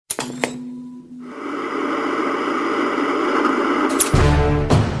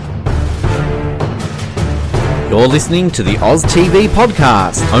You're listening to the Oz TV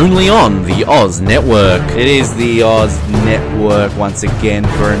podcast, only on the Oz Network. It is the Oz Network once again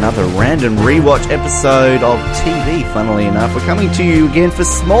for another random rewatch episode of TV, funnily enough. We're coming to you again for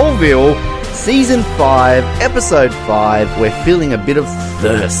Smallville, Season 5, Episode 5. We're feeling a bit of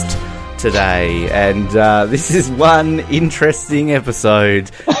thirst today, and this is one interesting episode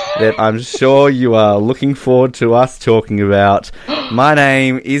that I'm sure you are looking forward to us talking about. My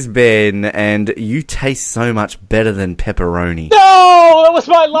name is Ben, and you taste so much better than pepperoni. No, that was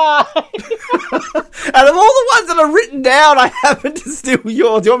my line. Out of all the ones that are written down, I happen to steal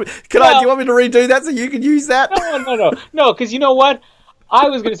yours. Do you want me to redo that so you can use that? No, because you know what? I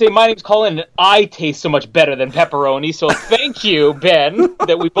was going to say, my name's Colin, and I taste so much better than pepperoni, so thank you, Ben,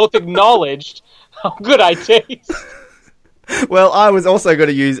 that we both acknowledged how good I taste. Well, I was also going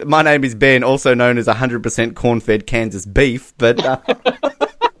to use, my name is Ben, also known as 100% corn-fed Kansas beef, but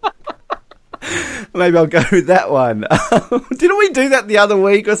maybe I'll go with that one. Didn't we do that the other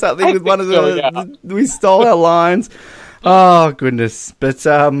week or something with one of the... Yeah. We stole our lines. Oh, goodness. But,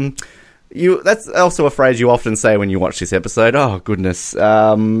 that's also a phrase you often say when you watch this episode. Oh, goodness.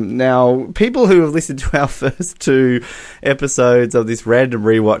 Now, people who have listened to our first two episodes of this random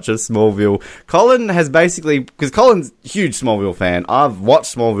rewatch of Smallville, Colin has basically... Because Colin's a huge Smallville fan. I've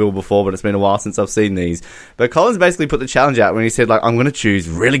watched Smallville before, but it's been a while since I've seen these. But Colin's basically put the challenge out when he said, like, I'm going to choose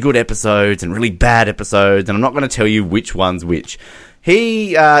really good episodes and really bad episodes, and I'm not going to tell you which one's which.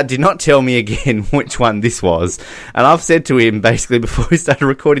 He did not tell me again which one this was, and I've said to him basically before we started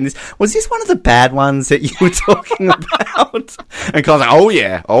recording this, was this one of the bad ones that you were talking about? And Colin's like,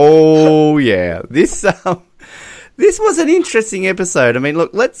 oh yeah. This was an interesting episode. I mean,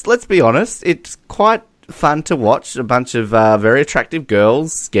 look, let's be honest. It's quite fun to watch a bunch of very attractive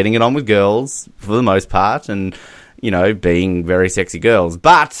girls getting it on with girls for the most part, and being very sexy girls.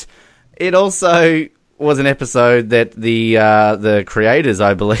 But it also was an episode that the creators,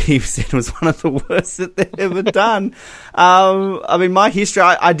 I believe, said was one of the worst that they've ever done. I mean, my history,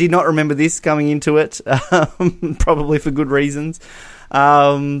 I did not remember this coming into it, probably for good reasons.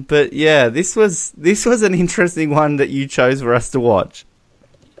 But yeah, this was an interesting one that you chose for us to watch.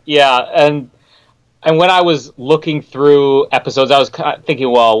 Yeah, and when I was looking through episodes, I was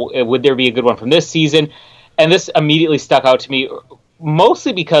thinking, well, would there be a good one from this season? And this immediately stuck out to me,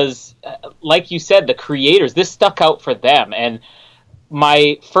 mostly because, like you said, the creators, this stuck out for them. And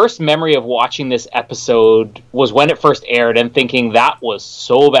my first memory of watching this episode was when it first aired and thinking that was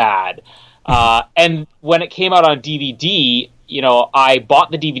so bad. And when it came out on DVD, I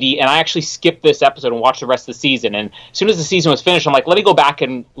bought the DVD and I actually skipped this episode and watched the rest of the season. And as soon as the season was finished, I'm like, let me go back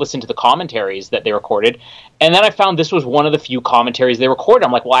and listen to the commentaries that they recorded. And then I found this was one of the few commentaries they recorded.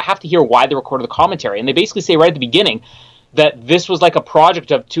 I'm like, well, I have to hear why they recorded the commentary. And they basically say right at the beginning that this was like a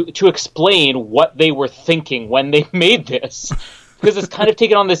project to explain what they were thinking when they made this, because it's kind of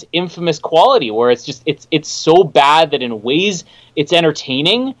taken on this infamous quality where it's just it's so bad that in ways it's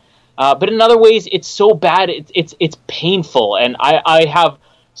entertaining, but in other ways it's so bad it's painful. And I have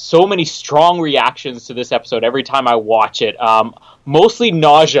so many strong reactions to this episode every time I watch it. Mostly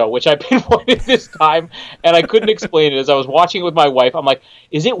nausea, which I pinpointed this time, and I couldn't explain it. As I was watching it with my wife, I'm like,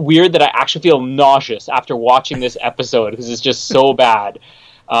 is it weird that I actually feel nauseous after watching this episode? Because it's just so bad.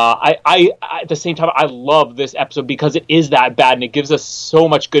 I at the same time, I love this episode because it is that bad, and it gives us so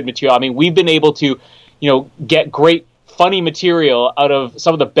much good material. I mean, we've been able to, get great, funny material out of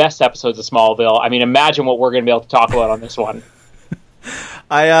some of the best episodes of Smallville. I mean, imagine what we're going to be able to talk about on this one.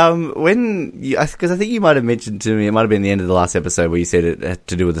 Because I think you might have mentioned to me, it might have been the end of the last episode where you said it had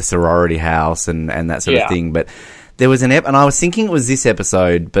to do with the sorority house and that sort of thing, but there was and I was thinking it was this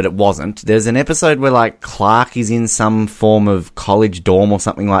episode, but it wasn't. There's an episode where, like, Clark is in some form of college dorm or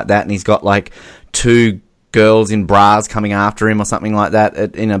something like that, and he's got, like, two girls in bras coming after him or something like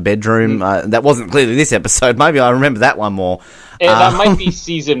that in a bedroom. That wasn't clearly this episode. Maybe I remember that one more. That might be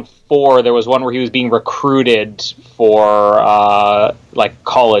season 4. There was one where he was being recruited for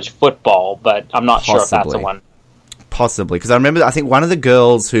college football, but I'm not sure if that's the one. Possibly, because I think one of the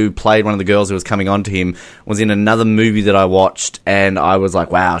girls who played one of the girls who was coming on to him was in another movie that I watched, and I was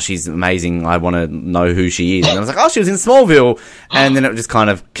like, wow, she's amazing, I want to know who she is. And I was like, oh, she was in Smallville, and then it just kind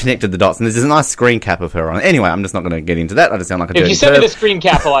of connected the dots, and there's a nice screen cap of her on. Anyway, I'm just not going to get into that. I just sound like a dirty If you send me the screen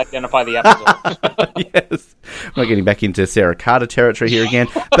cap, I'll identify the episode. Yes. We're not getting back into Sarah Carter territory here again.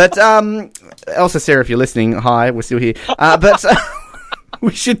 But also, Sarah, if you're listening, hi, we're still here. But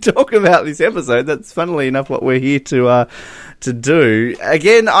we should talk about this episode. That's, funnily enough, what we're here to do.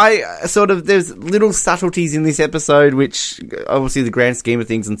 Again, there's little subtleties in this episode, which, obviously, the grand scheme of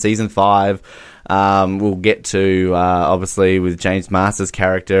things in Season 5, We'll get to, obviously, with James Marsters'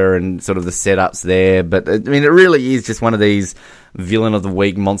 character and sort of the setups there. But, I mean, it really is just one of these villain of the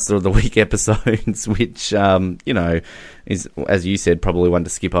week, monster of the week episodes, which, is, as you said, probably one to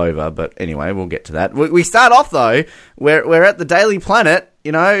skip over. But anyway, we'll get to that. We start off, though, we're at the Daily Planet.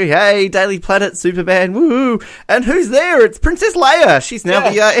 Hey, Daily Planet, Superman, woohoo! And who's there? It's Princess Leia. She's now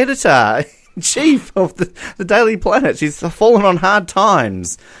the editor-in-chief of the Daily Planet. She's fallen on hard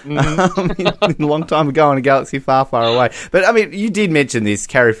times. A long time ago in a galaxy far, far away. But, I mean, you did mention this,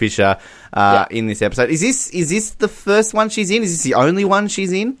 Carrie Fisher, in this episode. Is this the first one she's in? Is this the only one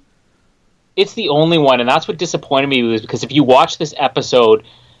she's in? It's the only one, and that's what disappointed me, was because if you watch this episode,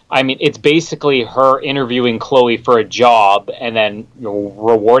 I mean, it's basically her interviewing Chloe for a job and then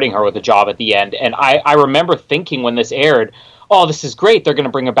rewarding her with a job at the end. And I remember thinking when this aired, oh, this is great, they're going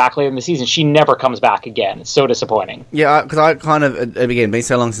to bring her back later in the season. She never comes back again. It's so disappointing. Yeah, because I kind of, again, been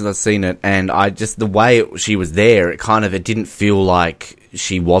so long since I've seen it, and I just, the way she was there, it didn't feel like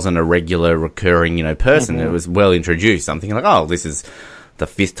she wasn't a regular, recurring, person. Mm-hmm. It was well introduced. I'm thinking like, oh, this is the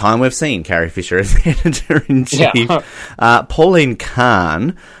fifth time we've seen Carrie Fisher as editor-in-chief. Yeah. Pauline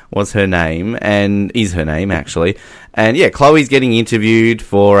Kahn was her name, and is her name, actually. And, Chloe's getting interviewed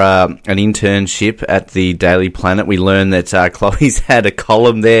for an internship at the Daily Planet. We learn that Chloe's had a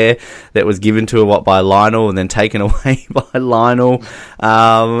column there that was given to her, by Lionel, and then taken away by Lionel.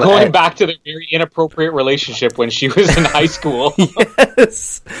 Going back to the very inappropriate relationship when she was in high school.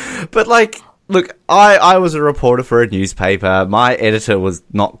 Yes. But, look, I was a reporter for a newspaper. My editor was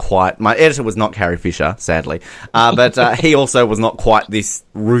not Carrie Fisher, sadly. But he also was not quite this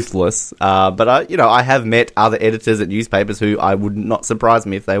ruthless. But I have met other editors at newspapers who I would not surprise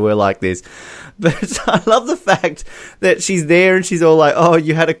me if they were like this. But I love the fact that she's there and she's all like, oh,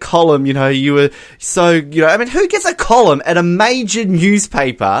 you had a column, you were so, I mean, who gets a column at a major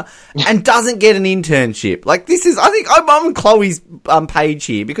newspaper and doesn't get an internship? I think I'm on Chloe's page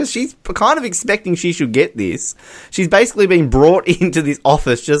here because she's kind of expecting she should get this. She's basically been brought into this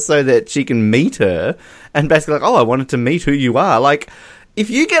office just so that she can meet her and basically like, oh, I wanted to meet who you are.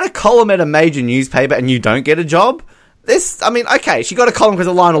 If you get a column at a major newspaper and you don't get a job, okay, she got a column because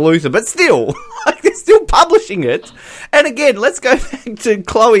of Lionel Luther, but still, they're still publishing it. And again, let's go back to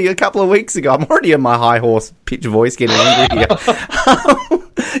Chloe a couple of weeks ago. I'm already in my high horse pitch voice getting angry here.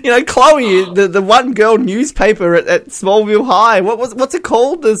 Chloe, the one girl newspaper at Smallville High. What's it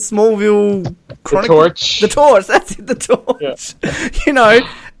called? The Smallville Chronicle? The Torch. The Torch. That's it. The Torch. Yeah.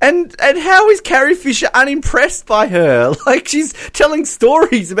 And how is Carrie Fisher unimpressed by her? She's telling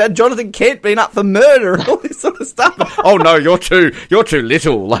stories about Jonathan Kent being up for murder and all this sort of stuff. Oh no, you're too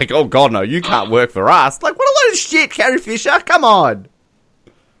little. Oh god, no, you can't work for us. What a load of shit, Carrie Fisher. Come on.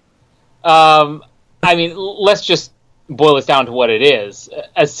 Let's just boil this down to what it is.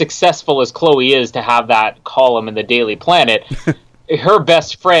 As successful as Chloe is to have that column in the Daily Planet, her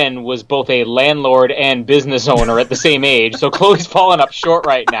best friend was both a landlord and business owner at the same age, so Chloe's falling up short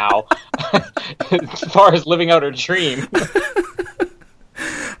right now as far as living out her dream.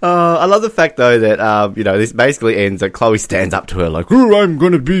 I love the fact, though, that, this basically ends that Chloe stands up to her like, oh, I'm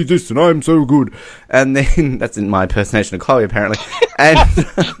going to be this and I'm so good. And then, that's in my impersonation of Chloe, apparently. And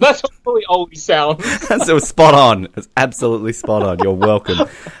that's what Chloe always sounds. So it's spot on. It's absolutely spot on. You're welcome.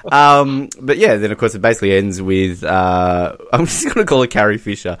 But yeah, then of course it basically ends with, I'm just going to call her Carrie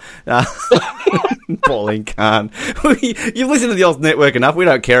Fisher. Pauline Kahn. You've listened to the Oz Network enough. We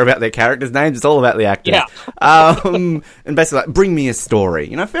don't care about their characters' names. It's all about the actors. Yeah. And basically, bring me a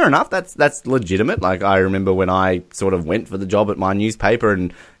story. Fair enough. That's legitimate. I remember when I sort of went for the job at my newspaper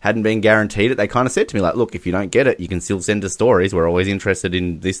and hadn't been guaranteed it, they kind of said to me, look, if you don't get it, you can still send us stories. We're always interested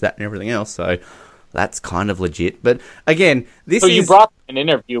in this, that, and everything else. So that's kind of legit. But again, So you brought an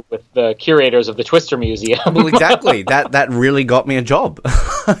interview with the curators of the Twister Museum. Well, exactly. That really got me a job.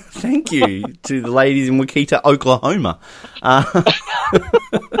 Thank you to the ladies in Wichita, Oklahoma. But,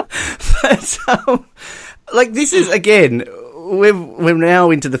 this is, again, we're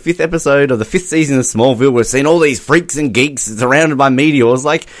now into the 5th episode of the 5th season of Smallville. We've seen all these freaks and geeks surrounded by meteors.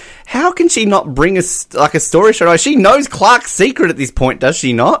 How can she not bring a story show? She knows Clark's secret at this point, does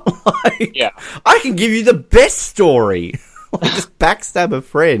she not? Yeah. I can give you the best story. Just backstab a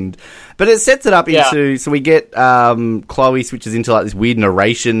friend. But it sets it up into, so we get, Chloe switches into this weird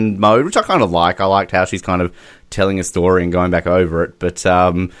narration mode, which I kind of like. I liked how she's kind of telling a story and going back over it. But,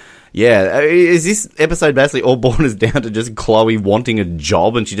 is this episode basically all boils down to just Chloe wanting a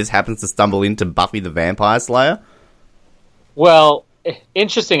job and she just happens to stumble into Buffy the Vampire Slayer? Well,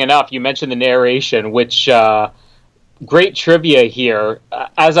 interesting enough, you mentioned the narration, which, great trivia here.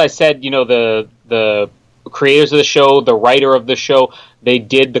 As I said, the creators of the show, the writer of the show, they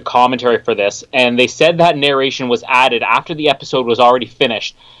did the commentary for this, and they said that narration was added after the episode was already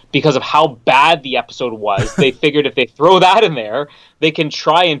finished because of how bad the episode was. They figured if they throw that in there, they can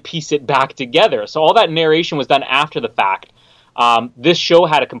try and piece it back together. So all that narration was done after the fact. This show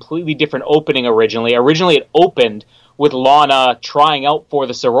had a completely different opening originally. Originally, it opened with Lana trying out for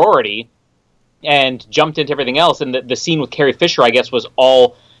the sorority and jumped into everything else, and the scene with Carrie Fisher, I guess, was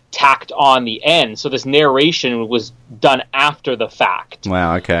all tacked on the end. So this narration was done after the fact.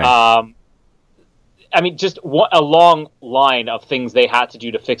 Wow, okay. I mean, just a long line of things they had to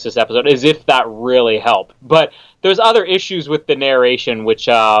do to fix this episode, as if that really helped. But there's other issues with the narration, which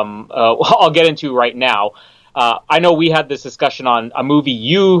I'll get into right now. I know we had this discussion on a movie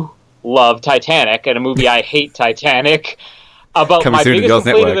you love, Titanic, and a movie I hate, Titanic. About Coming my soon to biggest Girls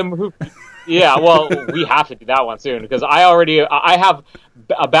complaint of Network. the movie. Yeah, well, we have to do that one soon, because I have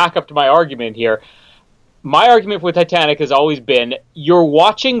a backup to my argument here. My argument with Titanic has always been, you're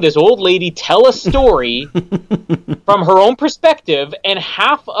watching this old lady tell a story from her own perspective, and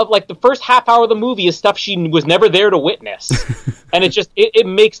half of, like, the first half hour of the movie is stuff she was never there to witness. And it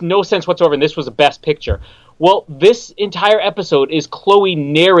makes no sense whatsoever, and this was the best picture. Well, this entire episode is Chloe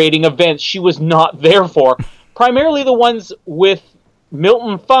narrating events she was not there for, primarily the ones with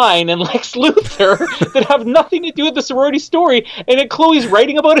Milton Fine and Lex Luthor that have nothing to do with the sorority story, and then Chloe's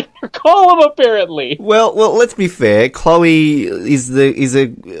writing about it in her column, apparently. Well, let's be fair. Chloe is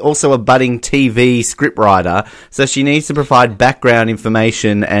also a budding TV scriptwriter, so she needs to provide background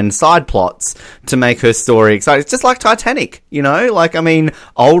information and side plots to make her story exciting. It's just like Titanic, you know? Like, I mean,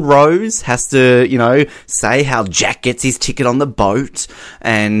 old Rose has to, you know, say how Jack gets his ticket on the boat,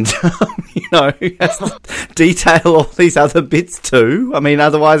 and, you know, has to detail all these other bits too. I mean,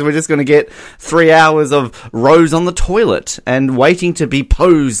 otherwise we're just going to get 3 hours of Rose on the toilet and waiting to be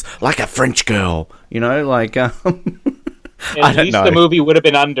posed like a French girl. You know, like, At least the movie would have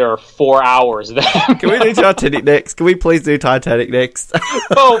been under 4 hours then. Can we do Titanic next? Can we please do Titanic next?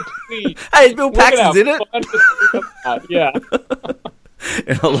 Oh, please. Hey, Bill Paxton's in it. Yeah.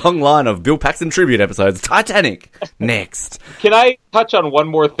 In a long line of Bill Paxton tribute episodes, Titanic next. Can I touch on one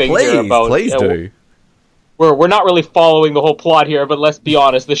more thing here about... Please do. We're not really following the whole plot here, but let's be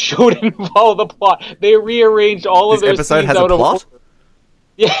honest, the show didn't follow the plot. They rearranged all of their This episode scenes has out a plot? of order.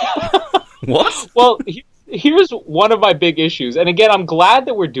 Yeah. What? Well, here's one of my big issues. And again, I'm glad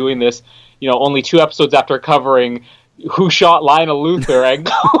that we're doing this, you know, only 2 episodes after covering Who Shot Lionel Luthor, and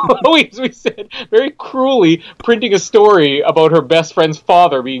Chloe, as we said, very cruelly printing a story about her best friend's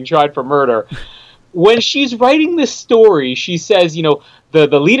father being tried for murder. When she's writing this story, she says, you know, the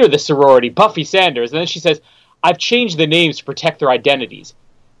leader of the sorority, Buffy Sanders, and then she says, I've changed the names to protect their identities.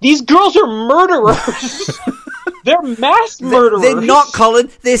 These girls are murderers. They're mass murderers. They're not, Colin.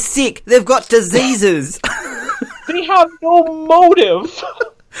 They're sick. They've got diseases. They have no motive.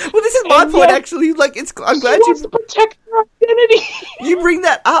 Well, this is my point, actually. Like, I'm glad she wants to protect their identity. You bring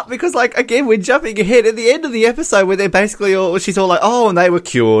that up because, like, again, we're jumping ahead at the end of the episode where they're basically she's all like, oh, and they were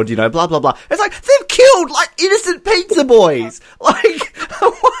cured, you know, blah, blah, blah. It's like, they've killed, like, innocent pizza boys. Like,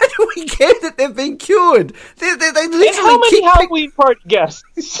 why do we care that they've been cured? They literally and how many Halloween party guests?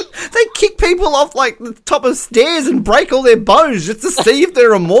 They kick people off, like, the top of stairs and break all their bones just to see if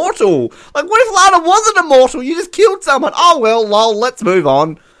they're immortal. Like, what if Lana wasn't immortal? You just killed someone. Oh, well, lol, let's move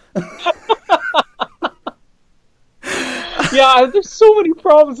on. Yeah, there's so many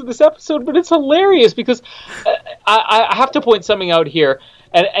problems in this episode, but it's hilarious because I have to point something out here.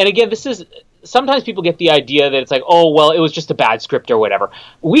 And again, this is... Sometimes people get the idea that it's like, oh, well, it was just a bad script or whatever.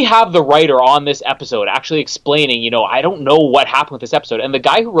 We have the writer on this episode actually explaining, you know, I don't know what happened with this episode. And the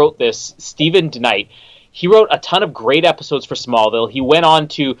guy who wrote this, Stephen DeKnight, he wrote a ton of great episodes for Smallville. He went on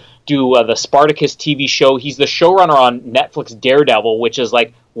to do the Spartacus TV show. He's the showrunner on Netflix Daredevil, which is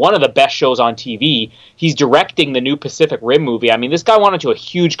like one of the best shows on TV. He's directing the new Pacific Rim movie. I mean, this guy went into a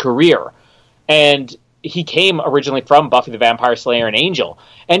huge career. And he came originally from Buffy the Vampire Slayer and Angel.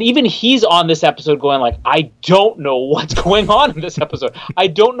 And even he's on this episode going like, I don't know what's going on in this episode. I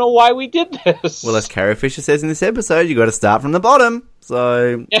don't know why we did this. Well, as Carrie Fisher says in this episode, you got to start from the bottom.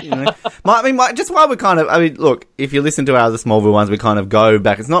 So, you know, just why we kind of, I mean, look, if you listen to our other Smallville ones, we kind of go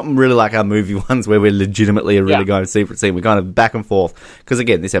back. It's not really like our movie ones where we're legitimately really going secret scene. We kind of back and forth. Because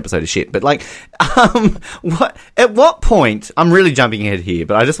again, this episode is shit. But like, at what point, I'm really jumping ahead here,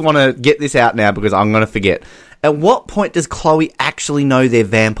 but I just want to get this out now because I'm going to forget. At what point does Chloe actually know they're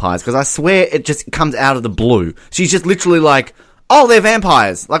vampires? Because I swear it just comes out of the blue. She's just literally like, oh, they're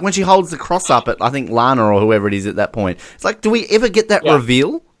vampires. Like when she holds the cross up at, I think, Lana or whoever it is at that point. It's like, do we ever get that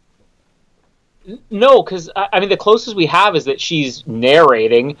reveal? No, because I mean the closest we have is that she's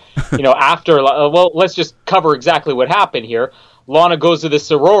narrating. After let's just cover exactly what happened here. Lana goes to the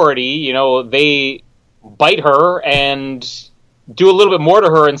sorority. They bite her and do a little bit more to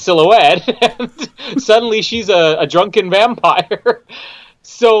her in silhouette, and suddenly she's a drunken vampire.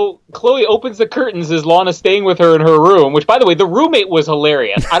 So Chloe opens the curtains as Lana's staying with her in her room, which, by the way, the roommate was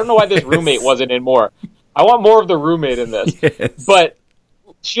hilarious. I don't know why this roommate wasn't in more. I want more of the roommate in this. Yes. But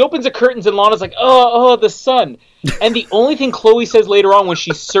she opens the curtains and Lana's like, oh, the sun. And the only thing Chloe says later on when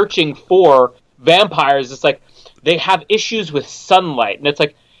she's searching for vampires is like, they have issues with sunlight. And it's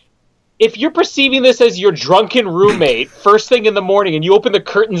like, if you're perceiving this as your drunken roommate first thing in the morning and you open the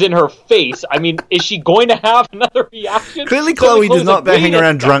curtains in her face, I mean, is she going to have another reaction? Clearly Chloe does not hang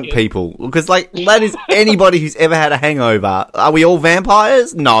around drunk people. Because, that is anybody who's ever had a hangover. Are we all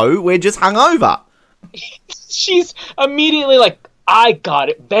vampires? No, we're just hungover. She's immediately like, I got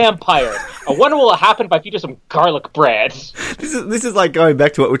it, vampires. I wonder what will happen if I feed her some garlic bread. This is like going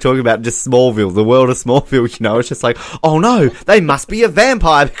back to what we're talking about, just Smallville, the world of Smallville, It's just like, oh no, they must be a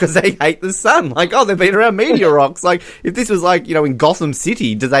vampire because they hate the sun. Like, oh, they've been around meteor rocks. Like, if this was like, in Gotham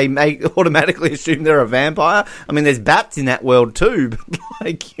City, do they automatically assume they're a vampire? I mean, there's bats in that world too,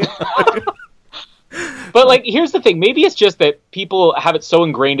 but But, here's the thing. Maybe it's just that people have it so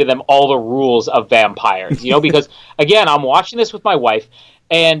ingrained in them, all the rules of vampires, because, again, I'm watching this with my wife,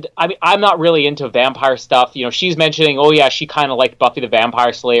 and I mean, I'm not really into vampire stuff. She's mentioning, oh, yeah, she kind of liked Buffy the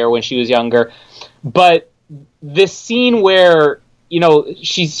Vampire Slayer when she was younger. But this scene where,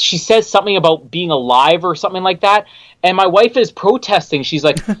 she says something about being alive or something like that, and my wife is protesting. She's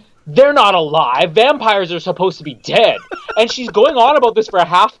like... They're not alive. Vampires are supposed to be dead. And she's going on about this for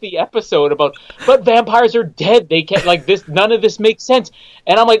half the episode but vampires are dead. They can't, this, none of this makes sense.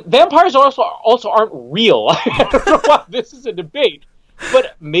 And I'm like, vampires also aren't real. I don't know why this is a debate.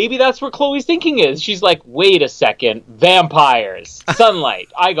 But maybe that's what Chloe's thinking is. She's like, wait a second. Vampires. Sunlight.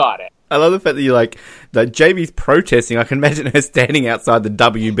 I got it. I love the fact that that Jamie's protesting. I can imagine her standing outside the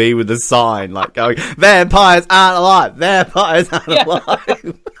WB with a sign, going, vampires aren't alive! Vampires aren't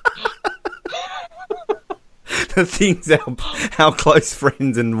alive! The things our close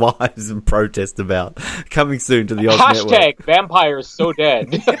friends and wives protest about. Coming soon to the Oz Network. Hashtag vampires so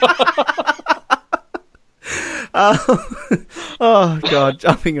dead. Oh god,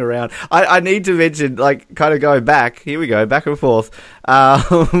 jumping around. I need to mention, kind of going back. Here we go, back and forth.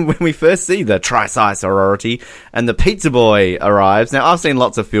 When we first see the Tri-Psi sorority and the pizza boy arrives. Now, I've seen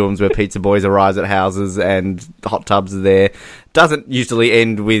lots of films where pizza boys arrive at houses and hot tubs are there. Doesn't usually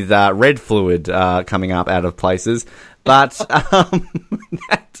end with red fluid coming up out of places, but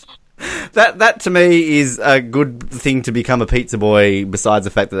That to me is a good thing to become a pizza boy, besides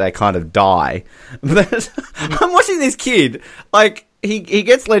the fact that they kind of die. But I'm watching this kid, he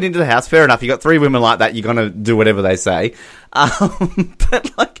gets led into the house, fair enough, you got three women like that, you're gonna do whatever they say.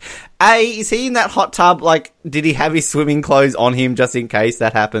 But is he in that hot tub, did he have his swimming clothes on him just in case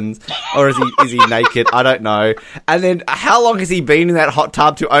that happens? Or is he naked? I don't know. And then, how long has he been in that hot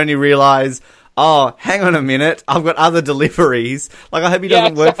tub to only realise, oh, hang on a minute, I've got other deliveries. I hope he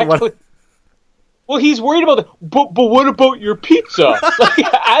doesn't work for one. Well, he's worried about but what about your pizza?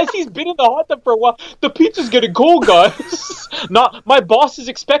 As he's been in the hot tub for a while, the pizza's getting cold, guys. Not my boss is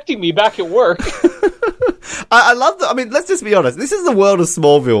expecting me back at work. I love let's just be honest. This is the world of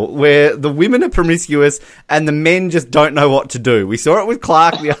Smallville, where the women are promiscuous and the men just don't know what to do. We saw it with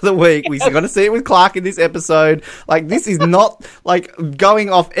Clark the other week. We're going to see it with Clark in this episode. This is not, going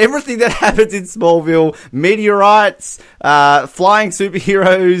off everything that happens in Smallville. Meteorites, flying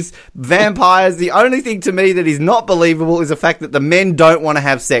superheroes, vampires. The only thing to me that is not believable is the fact that the men don't want to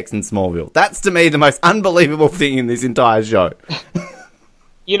have sex in Smallville. That's, to me, the most unbelievable thing in this entire show.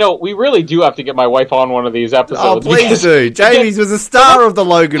 We really do have to get my wife on one of these episodes. Oh, please do. Jamie's was a star of the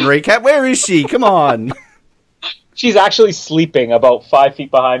Logan recap. Where is she? Come on. She's actually sleeping about 5 feet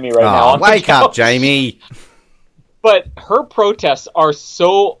behind me right now. Wake up, Jamie. But her protests are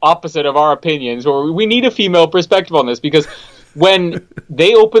so opposite of our opinions, or we need a female perspective on this, because when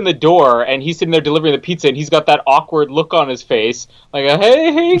they open the door and he's sitting there delivering the pizza and he's got that awkward look on his face,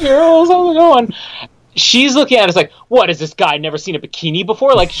 hey girls, how's it going? She's looking at us like, what, has this guy never seen a bikini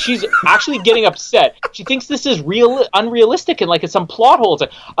before? She's actually getting upset. She thinks this is unrealistic and it's some plot hole.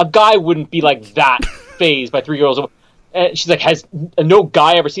 It's a guy wouldn't be that fazed by three girls. She's like, has no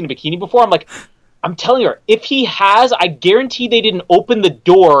guy ever seen a bikini before? I'm telling her, if he has, I guarantee they didn't open the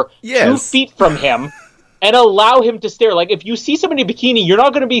door 2 feet from him and allow him to stare. Like, if you see somebody in a bikini, you're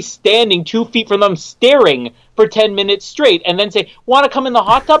not going to be standing 2 feet from them staring for 10 minutes straight and then say, want to come in the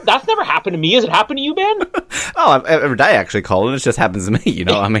hot tub? That's never happened to me. Has it happened to you, Ben? Oh, every day, actually, Colin. It just happens to me, you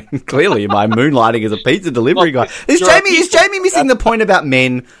know. I mean, clearly, my moonlighting as a pizza delivery guy. Is Jamie missing the point about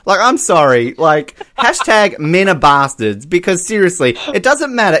men? Like, I'm sorry. Like, hashtag men are bastards. Because, seriously, it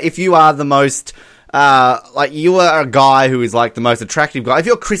doesn't matter if you are the most... like, you are a guy who is, like, the most attractive guy. If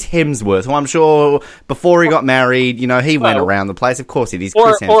you're Chris Hemsworth, who I'm sure before he got married, you know, he went around the place. Of course it is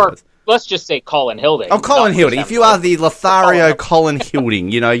Chris Hemsworth. Let's just say Colin Hilding. Oh, Colin Hilding. If you are the Lothario Colin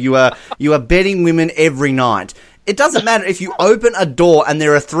Hilding, you know, you are bedding women every night. It doesn't matter if you open a door and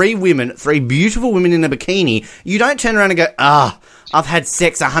there are three beautiful women in a bikini, you don't turn around and go, I've had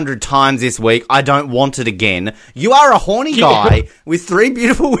sex 100 times this week. I don't want it again. You are a horny guy with 3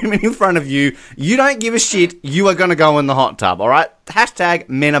 beautiful women in front of you. You don't give a shit. You are going to go in the hot tub, all right? Hashtag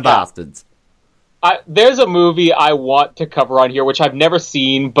men are bastards. There's a movie I want to cover on here, which I've never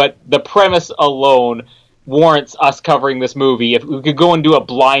seen, but the premise alone warrants us covering this movie. If we could go and do a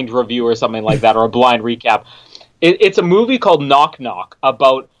blind review or something like that, or a blind recap. It's a movie called Knock Knock,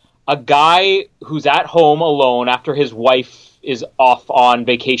 about a guy who's at home alone after his wife is off on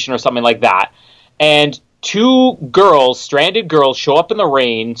vacation or something like that. And 2 girls, stranded girls, show up in the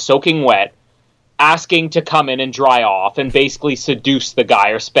rain, soaking wet, asking to come in and dry off and basically seduce the guy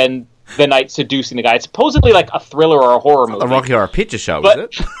or spend the night seducing the guy. It's supposedly like a thriller or a horror movie. A Rocky Horror Picture Show, is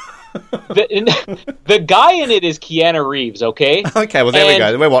it? The guy in it is Keanu Reeves, okay? Okay, well, there we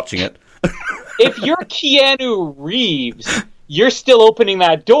go. We're watching it. If you're Keanu Reeves, you're still opening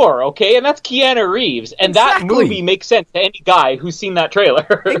that door, okay? And that's Keanu Reeves. And that movie makes sense to any guy who's seen that trailer.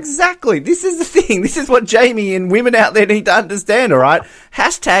 Exactly. This is the thing. This is what Jamie and women out there need to understand, all right?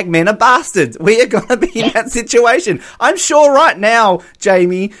 Hashtag men are bastards. We are going to be in that situation. I'm sure right now,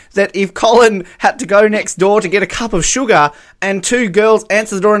 Jamie, that if Colin had to go next door to get a cup of sugar and 2 girls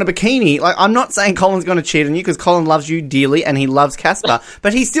answer the door in a bikini, like, I'm not saying Colin's going to cheat on you because Colin loves you dearly and he loves Casper,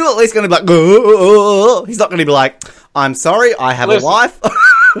 but he's still at least going to be like, oh. He's not going to be like, I'm sorry, I have a wife.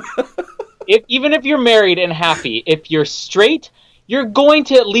 Even if you're married and happy, if you're straight, you're going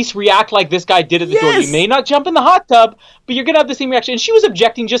to at least react like this guy did at the door. You may not jump in the hot tub, but you're going to have the same reaction. And she was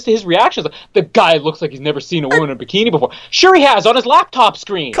objecting just to his reactions. The guy looks like he's never seen a woman in a bikini before. Sure he has, on his laptop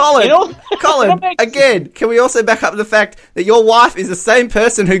screen. Colin, you know? Colin, again, can we also back up the fact that your wife is the same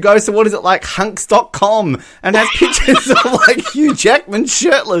person who goes to, like, hunks.com and has pictures of, like, Hugh Jackman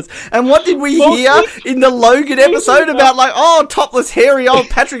shirtless? And what did we hear in the Logan episode about, like, topless, hairy old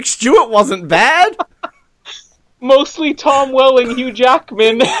Patrick Stewart wasn't bad? Mostly Tom Welling, Hugh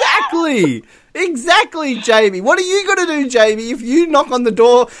Jackman. Exactly, Jamie. What are you going to do, Jamie, if you knock on the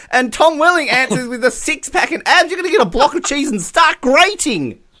door and Tom Welling answers with a 6-pack and abs? You're going to get a block of cheese and start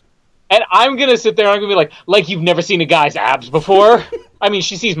grating. And I'm going to sit there and I'm going to be like you've never seen a guy's abs before? I mean,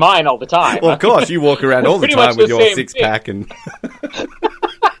 she sees mine all the time. Well, of course, you walk around all the time with your 6-pack and...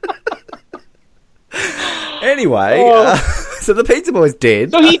 Anyway, so the pizza boy's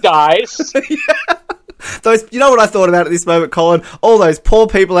dead. So he dies. Yeah. You know what I thought about at this moment, Colin? All those poor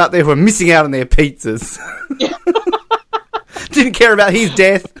people out there who are missing out on their pizzas. Didn't care about his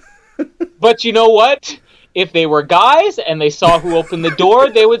death. But you know what? If they were guys and they saw who opened the door,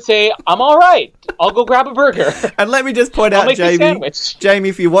 they would say, I'm all right. I'll go grab a burger. And let me just point out, Jamie,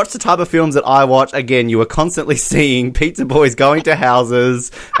 if you watch the type of films that I watch, again, you are constantly seeing pizza boys going to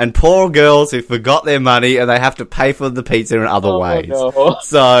houses and poor girls who forgot their money and they have to pay for the pizza in other ways. No.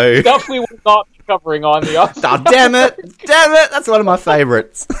 So stuff we will not be covering on the Oscar. Oh, damn it. That's one of my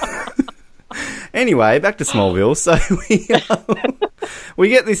favourites. Anyway, back to Smallville. So we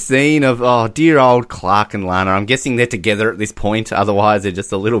get this scene of, dear old Clark and Lana. I'm guessing they're together at this point. Otherwise, they're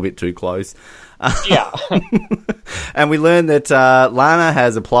just a little bit too close. Yeah. And we learn that Lana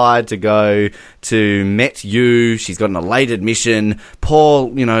has applied to go to Met U. She's got an elated mission. Poor,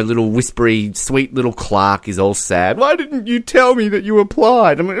 little whispery, sweet little Clark is all sad. Why didn't you tell me that you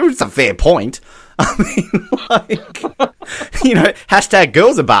applied? I mean, it was a fair point. I mean, hashtag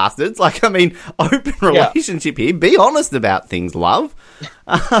girls are bastards. Like, I mean, open relationship here. Be honest about things, love.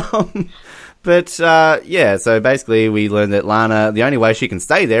 But so basically we learned that Lana, the only way she can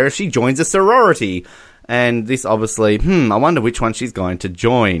stay there is she joins a sorority. And this obviously, I wonder which one she's going to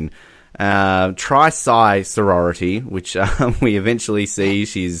join. Tri-Psi sorority, which we eventually see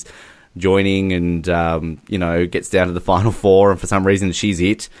she's joining and, gets down to the final 4, and for some reason she's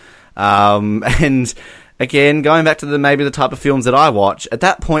it. And again, going back to maybe the type of films that I watch, at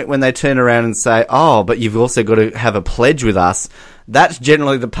that point when they turn around and say, but you've also got to have a pledge with us, that's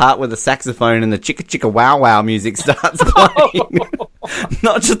generally the part where the saxophone and the chicka chicka wow wow music starts playing.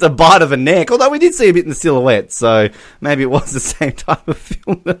 Not just a bite of a neck, although we did see a bit in the silhouette, so maybe it was the same type of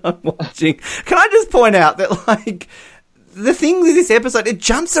film that I'm watching. Can I just point out that, like, the thing with this episode, it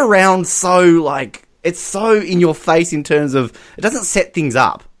jumps around so, like, it's so in your face in terms of, it doesn't set things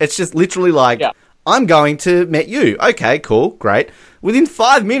up. It's just literally like, I'm going to meet you. Okay, cool, great. Within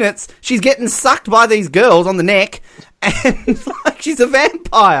 5 minutes, she's getting sucked by these girls on the neck, and like she's a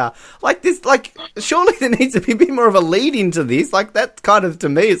vampire. Like this, like surely there needs to be a bit more of a lead into this. Like that kind of, to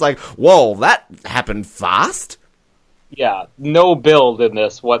me, is like, whoa, that happened fast. Yeah, no build in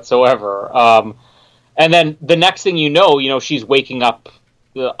this whatsoever. And then the next thing you know, she's waking up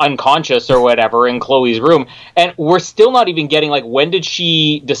unconscious or whatever in Chloe's room, and we're still not even getting, like, when did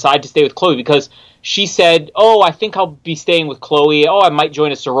she decide to stay with Chloe? Because she said, oh, I think I'll be staying with Chloe. Oh, I might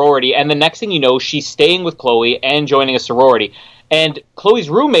join a sorority. And the next thing you know, she's staying with Chloe and joining a sorority. And Chloe's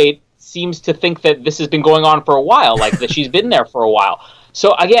roommate seems to think that this has been going on for a while, like that she's been there for a while.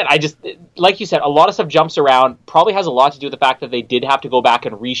 So again, I just, like you said, a lot of stuff jumps around, probably has a lot to do with the fact that they did have to go back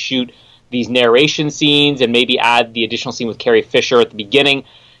and reshoot these narration scenes and maybe add the additional scene with Carrie Fisher at the beginning,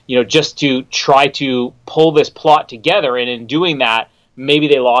 just to try to pull this plot together. And in doing that, maybe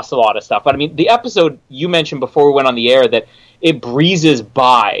they lost a lot of stuff. But I mean, the episode you mentioned before we went on the air, that it breezes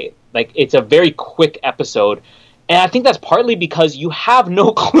by. Like, it's a very quick episode. And I think that's partly because you have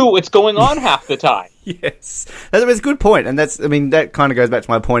no clue what's going on half the time. Yes. That's a good point. And that kind of goes back to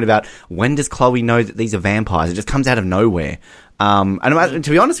my point about, when does Chloe know that these are vampires? It just comes out of nowhere. And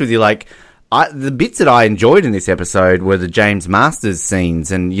to be honest with you, like, the bits that I enjoyed in this episode were the James Masters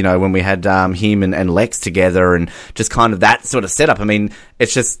scenes, and when we had him and Lex together, and just kind of that sort of setup. I mean,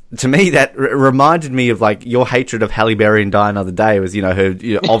 it's just, to me, that reminded me of, like, your hatred of Halle Berry in Die Another Day was, her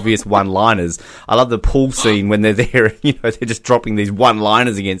obvious one-liners. I love the pool scene when they're there, they're just dropping these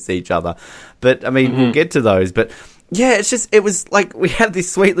one-liners against each other. But I mean, we'll get to those, but. Yeah, it was like, we had this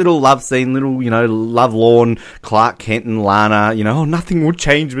sweet little love scene, love lorn Clark Kent and Lana, oh, nothing will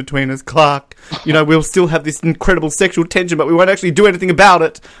change between us, Clark. We'll still have this incredible sexual tension, but we won't actually do anything about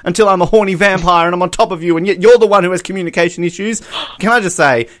it until I'm a horny vampire and I'm on top of you, and yet you're the one who has communication issues. Can I just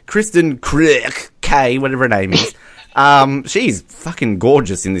say, Kristen K, whatever her name is, she's fucking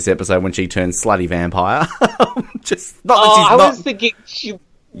gorgeous in this episode when she turns slutty vampire. Just, not that she's I not... was thinking,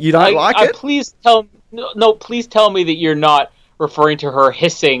 you don't like it? Please tell No, please tell me that you're not referring to her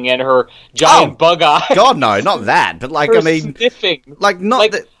hissing and her giant bug eye. God, no, not that. But, like, her I mean... sniffing. Like, not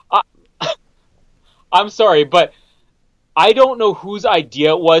like, that... I'm sorry, but I don't know whose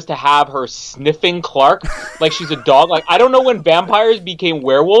idea it was to have her sniffing Clark like she's a dog. Like, I don't know when vampires became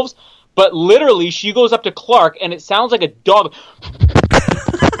werewolves, but literally she goes up to Clark and it sounds like a dog...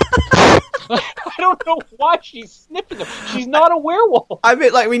 I don't know why she's sniffing him. She's not a werewolf. I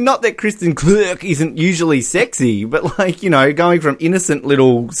mean, not that Kristen Clark isn't usually sexy, but, like, going from innocent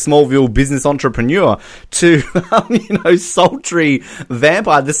little Smallville business entrepreneur to, sultry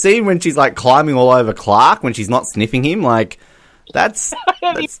vampire. The scene when she's, like, climbing all over Clark when she's not sniffing him, like, that's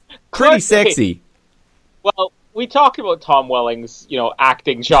pretty sexy. Well, we talked about Tom Welling's,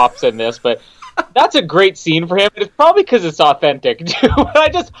 acting chops in this, but that's a great scene for him. It's probably because it's authentic, too.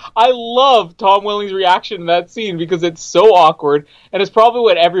 I love Tom Welling's reaction to that scene because it's so awkward, and it's probably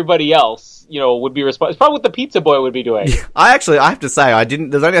what everybody else, would be responsible. It's probably what the pizza boy would be doing. I have to say,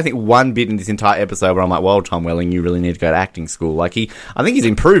 there's only, I think, one bit in this entire episode where I'm like, well, Tom Welling, you really need to go to acting school. Like, I think he's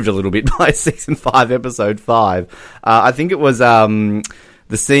improved a little bit by season 5, episode 5. I think it was,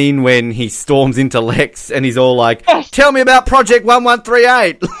 the scene when he storms into Lex and he's all like, tell me about Project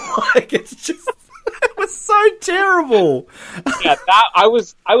 1138. Like, it's just, it was so terrible. Yeah, I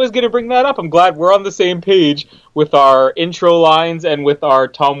was going to bring that up. I'm glad we're on the same page with our intro lines and with our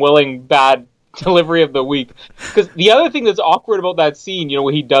Tom Welling bad delivery of the week. Because the other thing that's awkward about that scene,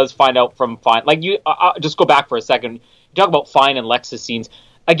 when he does find out from Fine, like, just go back for a second. You talk about Fine and Lex's scenes.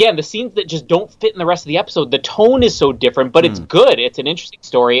 Again, the scenes that just don't fit in the rest of the episode, the tone is so different, but it's good. It's an interesting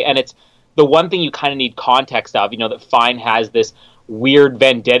story, and it's the one thing you kind of need context of, that Fine has this weird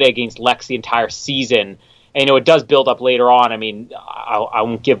vendetta against Lex the entire season. And, it does build up later on. I mean, I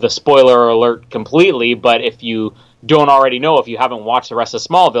won't give the spoiler alert completely, but if you don't already know, if you haven't watched the rest of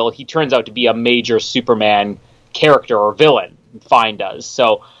Smallville, he turns out to be a major Superman character or villain. Fine does.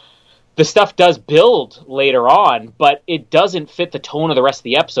 So the stuff does build later on, but it doesn't fit the tone of the rest of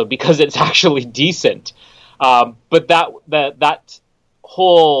the episode because it's actually decent. But that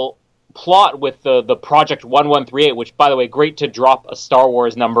whole plot with the Project 1138, which, by the way, great to drop a Star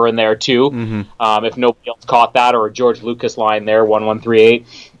Wars number in there too, if nobody else caught that, or a George Lucas line there, 1138.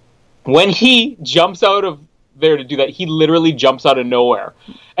 When he jumps out of there to do that. He literally jumps out of nowhere.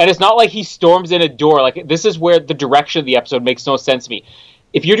 And it's not like he storms in a door. Like, this is where the direction of the episode makes no sense to me.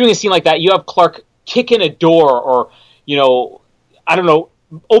 If you're doing a scene like that, you have Clark kick in a door or, you know, I don't know,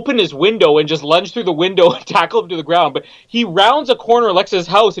 open his window and just lunge through the window and tackle him to the ground. But he rounds a corner of Lex's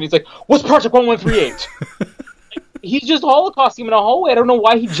house and he's like, "What's Project 1138?" He's just holocausting him in a hallway. I don't know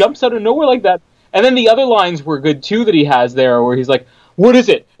why he jumps out of nowhere like that. And then the other lines were good, too, that he has there, where he's like, "What is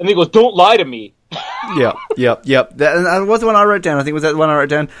it?" And he goes, "Don't lie to me." Yep. That was the one I wrote down. I think was that the one I wrote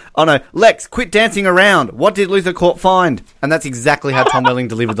down. Oh, no. "Lex, quit dancing around. What did Luther Court find?" And that's exactly how Tom Welling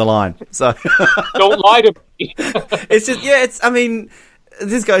delivered the line. So, "Don't lie to me." It's just, I mean,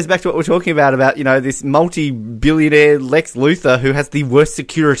 this goes back to what we're talking about, you know, this multi-billionaire Lex Luthor who has the worst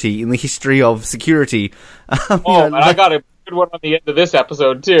security in the history of security. And I got a good one on the end of this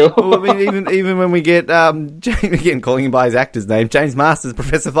episode, too. Well, I mean, even when we get, again, calling him by his actor's name, James Masters,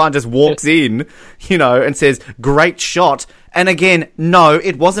 Professor Fine just walks in, you know, and says, "Great shot." And again, no,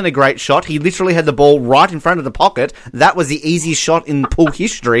 it wasn't a great shot. He literally had the ball right in front of the pocket. That was the easiest shot in pool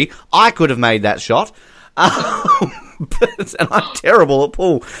history. I could have made that shot. And I'm terrible at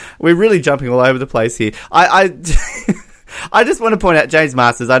pool. We're really jumping all over the place here. I just want to point out James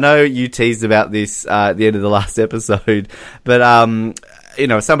Masters. I know you teased about this at the end of the last episode, but you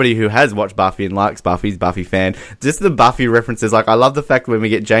know, somebody who has watched Buffy and likes Buffy's Buffy fan, just the Buffy references. Like, I love the fact when we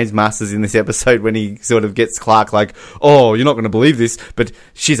get James Masters in this episode when he sort of gets Clark like, "Oh, you're not going to believe this, but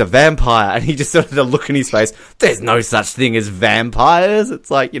she's a vampire," and he just sort of the look in his face. There's no such thing as vampires.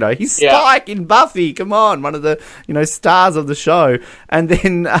 It's like, you know, he's Spike in Buffy. Come on, one of the, you know, stars of the show. And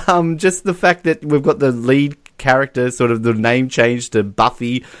then just the fact that we've got the lead character, sort of the name changed to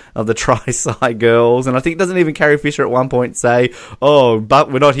Buffy of the Tri-Sci Girls, and I think doesn't even Carrie Fisher at one point say, "Oh,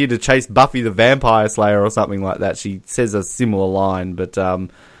 but we're not here to chase Buffy the Vampire Slayer," or something like that. She says a similar line, but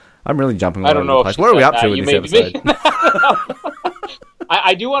I'm really jumping all over the place. What are we up to in this episode?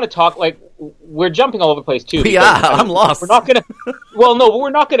 I do want to talk, like, we're jumping all over the place too. We are. I'm lost. We're not gonna. Well, no, but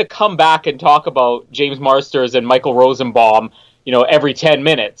we're not gonna come back and talk about James Marsters and Michael Rosenbaum, you know, every 10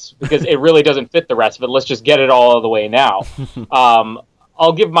 minutes, because it really doesn't fit the rest of it. Let's just get it all out of the way now.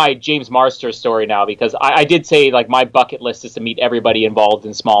 I'll give my James Marsters story now, because I did say, like, my bucket list is to meet everybody involved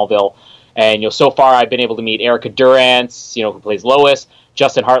in Smallville. And, you know, so far I've been able to meet Erica Durance, you know, who plays Lois,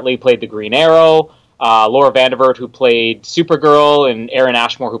 Justin Hartley played the Green Arrow, Laura Vandervoort, who played Supergirl, and Aaron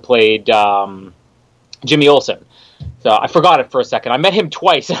Ashmore, who played Jimmy Olsen. So I forgot it for a second. I met him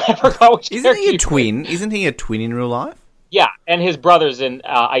twice, and I forgot which Isn't he a twin? Isn't he a twin in real life? Yeah, and his brother's in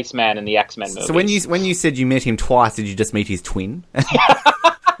Iceman and the X-Men movies. So when you said you met him twice, did you just meet his twin?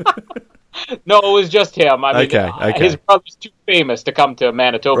 No, it was just him. I mean, okay. His brother's too famous to come to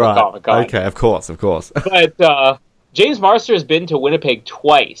Manitoba Comic Con. Okay, of course. But James Marster has been to Winnipeg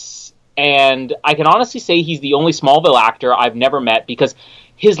twice, and I can honestly say he's the only Smallville actor I've never met, because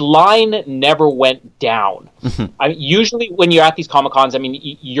his line never went down. Usually when you're at these Comic Cons, I mean,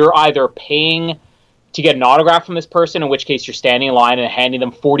 you're either paying to get an autograph from this person, in which case you're standing in line and handing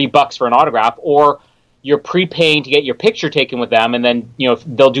them $40 for an autograph, or you're prepaying to get your picture taken with them, and then, you know,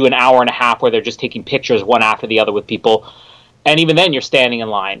 they'll do an hour and a half where they're just taking pictures one after the other with people, and even then you're standing in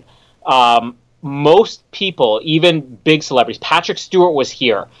line. Most people, even big celebrities, Patrick Stewart was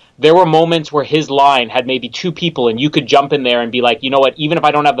here. There were moments where his line had maybe two people, and you could jump in there and be like, "You know what, even if I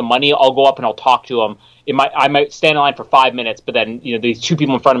don't have the money, I'll go up and I'll talk to him. I might stand in line for 5 minutes, but then, you know, these two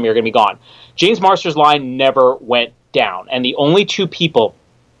people in front of me are going to be gone." James Marsters' line never went down, and the only two people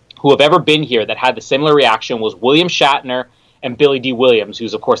who have ever been here that had the similar reaction was William Shatner and Billy D. Williams,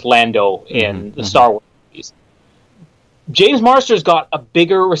 who's, of course, Lando in the Star Wars movies. James Marsters got a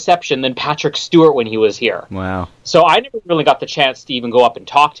bigger reception than Patrick Stewart when he was here. Wow. So I never really got the chance to even go up and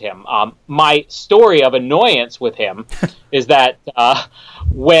talk to him. My story of annoyance with him is that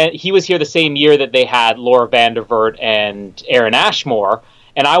when he was here the same year that they had Laura Vandervoort and Aaron Ashmore,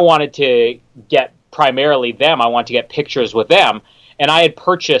 and I wanted to get primarily them, I wanted to get pictures with them, and I had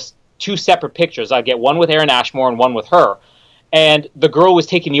purchased two separate pictures. I'd get one with Aaron Ashmore and one with her. And the girl who was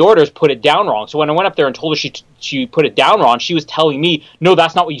taking the orders put it down wrong. So when I went up there and told her she put it down wrong, she was telling me, "No,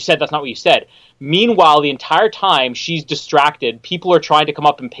 that's not what you said. That's not what you said." Meanwhile, the entire time, she's distracted. People are trying to come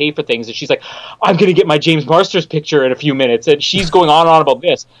up and pay for things. And she's like, "I'm going to get my James Marsters picture in a few minutes." And she's going on and on about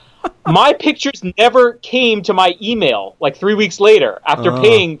this. My pictures never came to my email like 3 weeks later after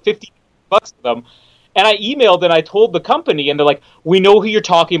paying $50 for them. And I emailed and I told the company, and they're like, "We know who you're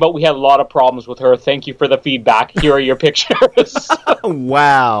talking about. We had a lot of problems with her. Thank you for the feedback. Here are your pictures."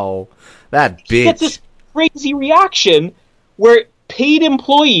 Wow. That bitch. He gets this crazy reaction where paid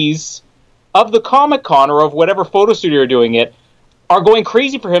employees of the Comic-Con or of whatever photo studio are doing it are going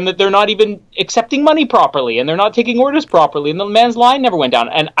crazy for him that they're not even accepting money properly and they're not taking orders properly and the man's line never went down.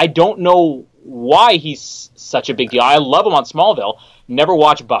 And I don't know why he's such a big deal. I love him on Smallville. Never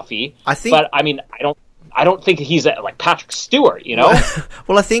watched Buffy. But I mean, I don't think he's like Patrick Stewart, you know?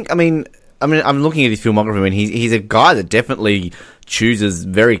 Well, I mean, I'm looking at his filmography, and he's a guy that definitely chooses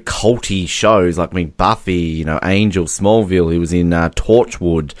very culty shows, like, Buffy, Angel, Smallville. He was in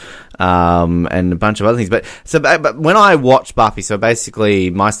Torchwood, and a bunch of other things. But when I watched Buffy, so basically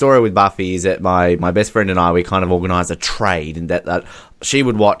my story with Buffy is that my best friend and I, we kind of organised a trade, and that she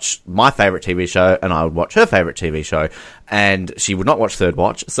would watch my favourite TV show and I would watch her favourite TV show, and she would not watch Third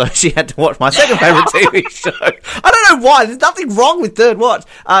Watch, so she had to watch my second favourite TV show. I don't know why, there's nothing wrong with Third Watch.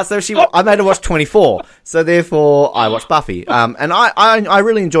 I made her watch 24, so therefore I watched Buffy. And I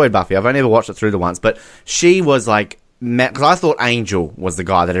really enjoyed Buffy. I've only ever watched it through the once, but she was like, because I thought Angel was the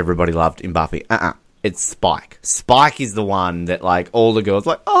guy that everybody loved in Buffy. It's Spike. Spike is the one that, like, all the girls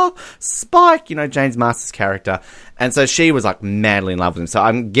like, oh, Spike, James Marsters' character. And so she was, like, madly in love with him. So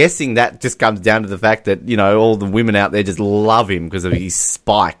I'm guessing that just comes down to the fact that, all the women out there just love him because of his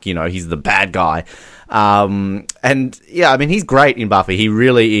Spike. He's the bad guy. And, yeah, I mean, he's great in Buffy. He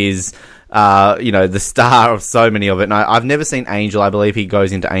really is, the star of so many of it. And I've never seen Angel. I believe he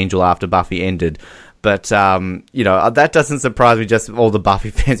goes into Angel after Buffy ended. But, that doesn't surprise me, just all the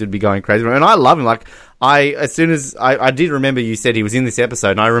Buffy fans would be going crazy. And I love him. Like, as soon as I did remember you said he was in this episode,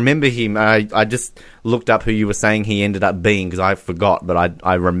 and I remember him, I just looked up who you were saying he ended up being, because I forgot, but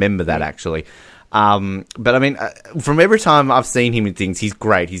I remember that actually. But I mean, from every time I've seen him in things, he's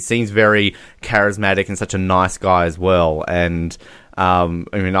great. He seems very charismatic and such a nice guy as well. And, I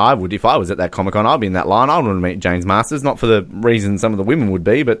mean, I would, if I was at that Comic-Con, I'd be in that line. I would want to meet James Marsters, not for the reason some of the women would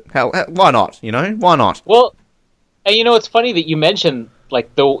be, but hell, why not? Why not? Well, and it's funny that you mentioned,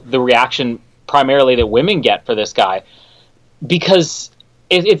 like, the reaction primarily that women get for this guy, because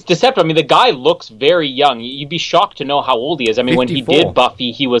it's deceptive. I mean, the guy looks very young. You'd be shocked to know how old he is. I mean, 54. When he did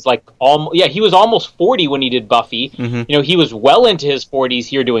Buffy, he was like, he was almost 40 when he did Buffy. Mm-hmm. He was well into his 40s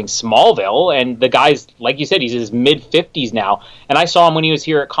here doing Smallville, and the guy's, like you said, he's in his mid-50s now. And I saw him when he was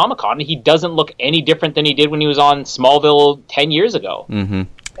here at Comic-Con, and he doesn't look any different than he did when he was on Smallville 10 years ago. Mm-hmm.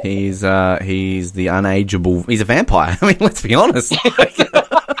 He's the unageable. He's a vampire. I mean, let's be honest.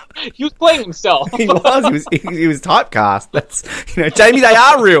 He was playing himself. He was. He was typecast. That's Jamie. They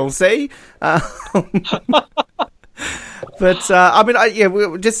are real. See. But I mean,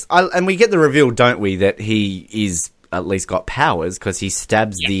 and we get the reveal, don't we, that he is at least got powers because he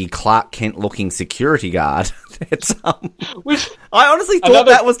stabs the Clark Kent looking security guard. Which I honestly thought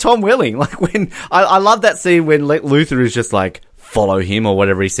that was Tom Welling. Like, when I love that scene when Luther is just like, follow him or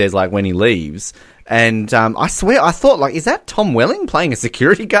whatever he says, like, when he leaves. And I swear, I thought, like, is that Tom Welling playing a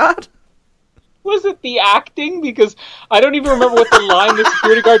security guard? Was it the acting? Because I don't even remember what the line the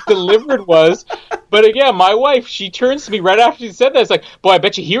security guard delivered was. But again, my wife, she turns to me right after she said that. It's like, boy, I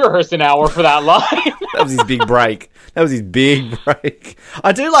bet you he rehearsed an hour for that line. That was his big break.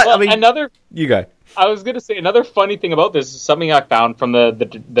 I do like, well, you go. I was going to say, another funny thing about this is something I found from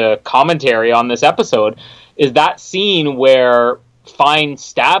the commentary on this episode, is that scene where Fine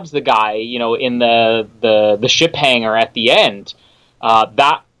stabs the guy, in the ship hangar at the end.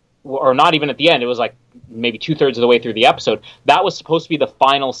 Or not even at the end, it was like maybe 2/3 of the way through the episode. That was supposed to be the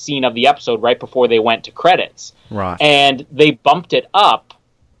final scene of the episode right before they went to credits. Right. And they bumped it up,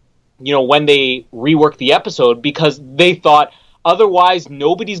 when they reworked the episode, because they thought, otherwise,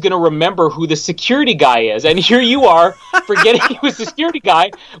 nobody's going to remember who the security guy is. And here you are, forgetting he was the security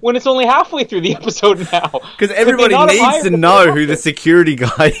guy when it's only halfway through the episode now. Because everybody needs to know who the security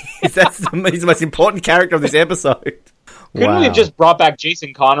guy is. He's the most important character of this episode. Couldn't we have just brought back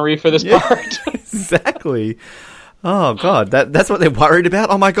Jason Connery for this part? Exactly. Oh, God. That's what they're worried about?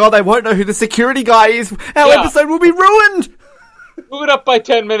 Oh, my God, they won't know who the security guy is. Our episode will be ruined. Move it up by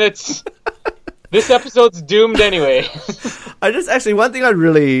 10 minutes. This episode's doomed anyway. One thing I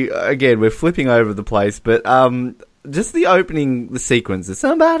really, again, we're flipping over the place, but just the opening, the sequence, the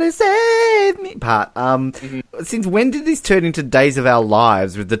 "Somebody Save Me" part. Since when did this turn into Days of Our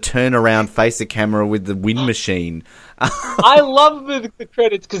Lives with the turnaround face of camera with the wind machine? I love the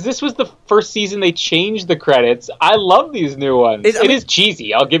credits, because this was the first season they changed the credits. I love these new ones. It is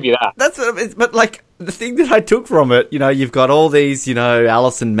cheesy, I'll give you that. But like, the thing that I took from it, you've got all these,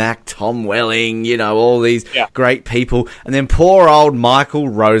 Alison Mack, Tom Welling, all these great people, and then poor old Michael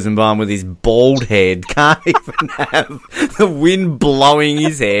Rosenbaum with his bald head can't even have the wind blowing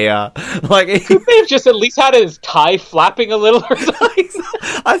his hair. Like, could they have just at least had his tie flapping a little or something?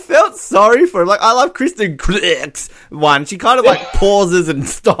 I felt sorry for him. Like, I love Kristen Krick's one. She kind of like pauses and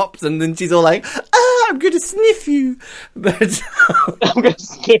stops, and then she's all like, I'm going to sniff you. But I'm going to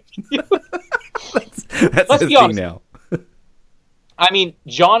sniff you. that's Let's the be thing honest. now. I mean,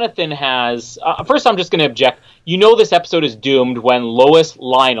 Jonathan has... first, I'm just going to object. You know this episode is doomed when Lois,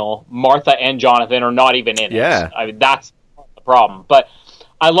 Lionel, Martha, and Jonathan are not even in it. I mean, that's the problem. But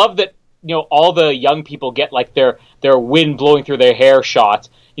I love that, all the young people get, like, their wind blowing through their hair shots.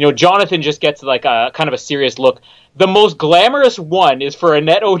 Jonathan just gets, like, a kind of a serious look. The most glamorous one is for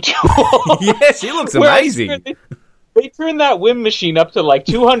Annette O'Toole. Yeah, she looks amazing. They turn that wind machine up to, like,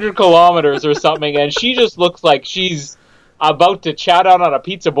 200 kilometers or something, and she just looks like she's about to chat out on a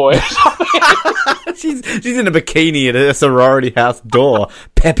pizza boy or something. she's in a bikini at a sorority house door.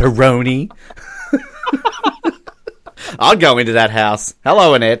 Pepperoni. I'll go into that house.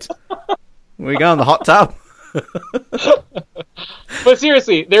 Hello, Annette. We go in the hot tub. But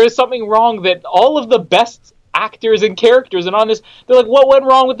seriously, there is something wrong that all of the best actors and characters and on this, they're like, what went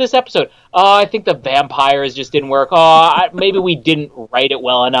wrong with this episode? I think the vampires just didn't work. Maybe we didn't write it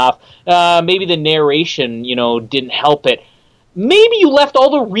well enough. Maybe the narration, didn't help it. Maybe you left all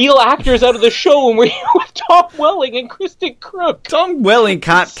the real actors out of the show and we're here with Tom Welling and Kristen Crook. Tom Welling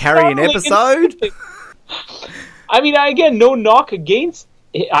can't carry an episode. I mean, again, no knock against...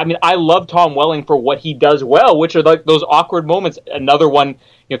 I mean, I love Tom Welling for what he does well, which are like those awkward moments. Another one,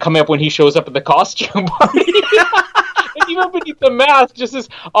 coming up when he shows up at the costume party. And even beneath the mask, just this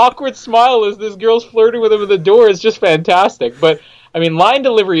awkward smile as this girl's flirting with him at the door is just fantastic. But, I mean, line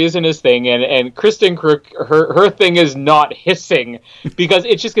delivery isn't his thing, and Kristen Crook, her thing is not hissing, because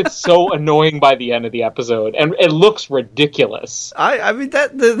it just gets so annoying by the end of the episode, and it looks ridiculous. I mean,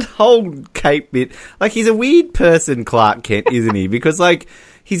 the whole cape bit, like, he's a weird person, Clark Kent, isn't he? Because, like,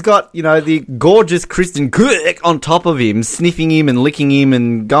 he's got, the gorgeous Kristen Crook on top of him, sniffing him and licking him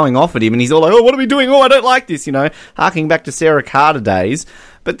and going off at him, and he's all like, oh, what are we doing? Oh, I don't like this, harking back to Sarah Carter days.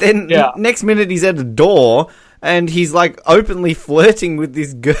 But then, next minute, he's at the door, and he's, like, openly flirting with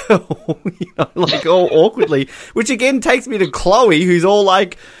this girl, like, all awkwardly. Which, again, takes me to Chloe, who's all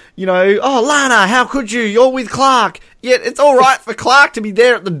like, oh, Lana, how could you? You're with Clark. Yet it's all right for Clark to be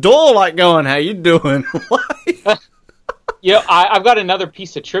there at the door, like, going, how you doing? I've got another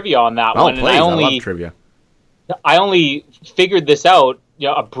piece of trivia on that one. Please, and I love trivia. I only figured this out,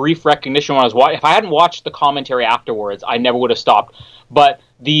 a brief recognition when I was watching. If I hadn't watched the commentary afterwards, I never would have stopped. But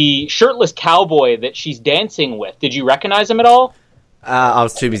the shirtless cowboy that she's dancing with, did you recognize him at all? I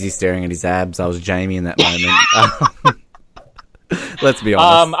was too busy staring at his abs. I was Jamie in that moment. Let's be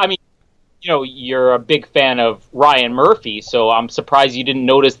honest. I mean, you're a big fan of Ryan Murphy, so I'm surprised you didn't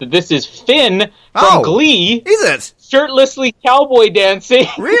notice that this is Finn from Glee. Is it? Shirtlessly cowboy dancing.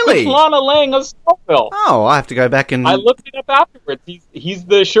 Really? With Lana Lang of Smallville. Oh, I have to go back and... I looked it up afterwards. He's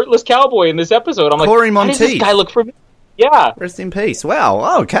the shirtless cowboy in this episode. I'm Corey like, Monteith. How does this guy look familiar? Yeah. Rest in peace.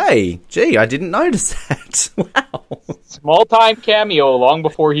 Wow. Okay. Gee, I didn't notice that. Wow. Small-time cameo long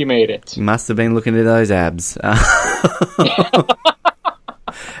before he made it. Must have been looking at those abs.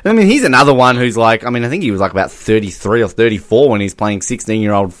 I mean, he's another one who's like, I mean, I think he was like about 33 or 34 when he's playing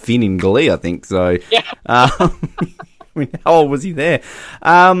 16-year-old Finn in Glee, I think. So, yeah. I mean, how old was he there?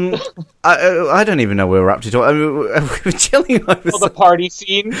 I don't even know where we're up to. I mean, we were chilling over the party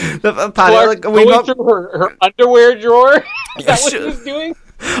scene. The party. Clark going through her underwear drawer. Is that what he was doing?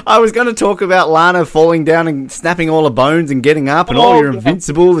 I was going to talk about Lana falling down and snapping all her bones and getting up and you're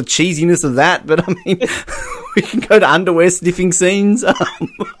invincible, the cheesiness of that. But I mean, we can go to underwear sniffing scenes.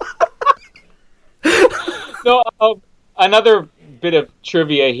 No, another bit of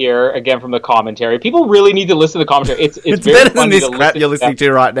trivia here, again from the commentary. People really need to listen to the commentary. It's very better than this crap you're listening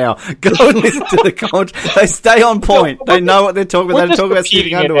to right now. Go and listen to the commentary. They stay on point. They know what they're talking about. They talk about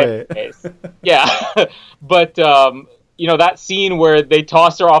sniffing underwear. Yeah, but that scene where they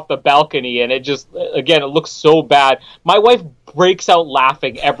toss her off the balcony and it just, again, it looks so bad. My wife breaks out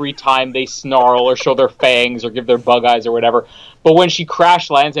laughing every time they snarl or show their fangs or give their bug eyes or whatever. But when she crash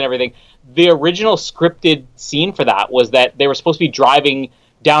lands and everything, the original scripted scene for that was that they were supposed to be driving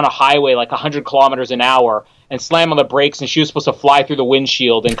down a highway like 100 kilometers an hour and slam on the brakes, and she was supposed to fly through the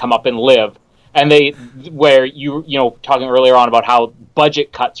windshield and come up and live. And where talking earlier on about how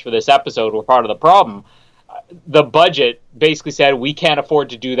budget cuts for this episode were part of the problem. The budget basically said, we can't afford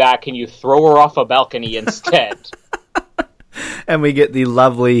to do that. Can you throw her off a balcony instead? And we get the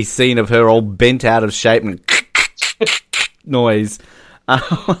lovely scene of her all bent out of shape and noise.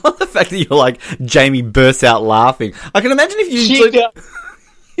 The fact that you're like, Jamie bursts out laughing. I can imagine if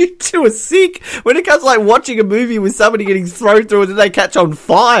you two are sick. When it comes to like watching a movie with somebody getting thrown through and then they catch on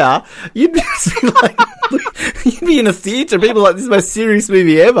fire, you'd be like, you'd be in a theatre, people like, this is the most serious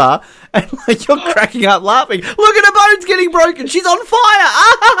movie ever, and like you're cracking up laughing. Look at her bones getting broken. She's on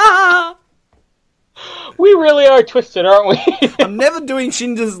fire. We really are twisted, aren't we? I'm never doing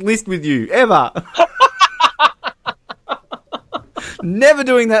Schindler's List with you, ever. Never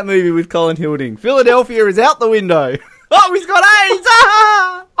doing that movie with Colin Hilding. Philadelphia is out the window. Oh, he's got AIDS!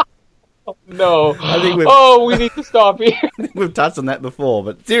 Ah! No. I think we need to stop here. We've touched on that before,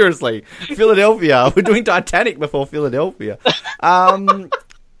 but seriously, Philadelphia. We're doing Titanic before Philadelphia.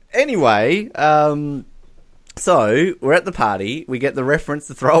 Anyway, so we're at the party. We get the reference,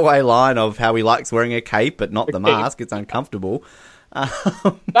 the throwaway line of how he likes wearing a cape, but not the mask. It's uncomfortable.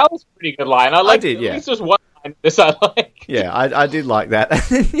 That was a pretty good line. I did, yeah. At least there's one line this I like. Yeah, I did like that.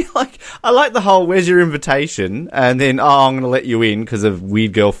 And then I like the whole, where's your invitation? And then, I'm going to let you in because of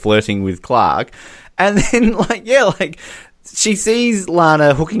Weird Girl flirting with Clark. And then, she sees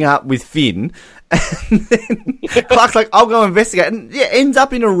Lana hooking up with Finn. And then Clark's like, I'll go investigate. And ends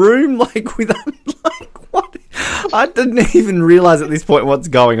up in a room, with, what? I didn't even realise at this point what's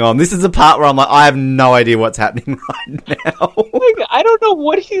going on. This is the part where I'm like, I have no idea what's happening right now. I don't know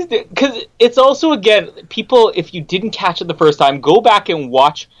what he's doing. Because it's also, again, people, if you didn't catch it the first time, go back and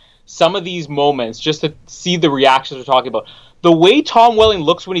watch some of these moments just to see the reactions we're talking about. The way Tom Welling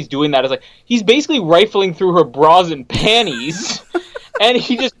looks when he's doing that is he's basically rifling through her bras and panties. And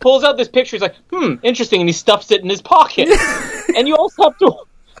he just pulls out this picture. He's like, interesting. And he stuffs it in his pocket. And you also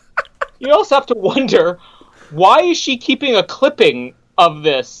have to wonder, why is she keeping a clipping of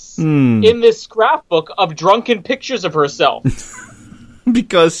this in this scrapbook of drunken pictures of herself?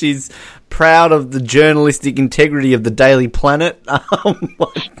 Because she's proud of the journalistic integrity of the Daily Planet.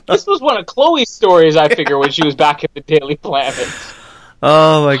 This was one of Chloe's stories, I figure, when she was back at the Daily Planet.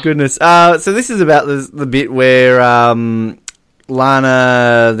 Oh, my goodness. So this is about the bit where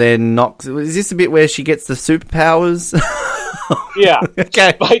Lana then knocks... Is this the bit where she gets the superpowers? Yeah.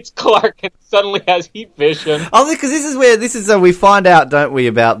 Okay. Fights Clark and suddenly has heat vision. Oh, because this is we find out, don't we,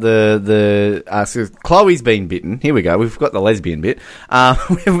 about so Chloe's been bitten. Here we go. We've got the lesbian bit.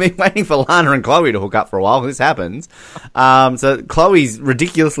 We've been waiting for Lana and Chloe to hook up for a while. This happens. So Chloe's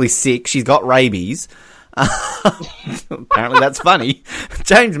ridiculously sick. She's got rabies. Apparently that's funny.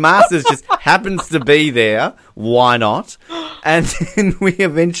 James Masters just happens to be there. Why not? And then we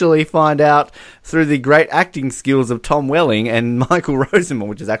eventually find out through the great acting skills of Tom Welling and Michael Rosenbaum,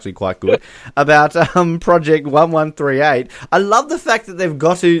 which is actually quite good, about Project 1138. I love the fact that they've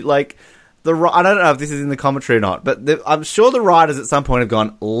got to I don't know if this is in the commentary or not, but I'm sure the writers at some point have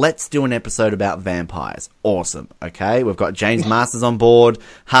gone, let's do an episode about vampires. Awesome. Okay, we've got James Masters on board.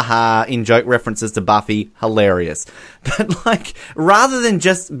 Haha, in-joke references to Buffy. Hilarious. But, rather than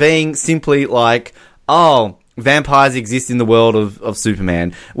just being simply vampires exist in the world of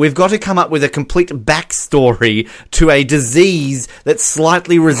Superman, we've got to come up with a complete backstory to a disease that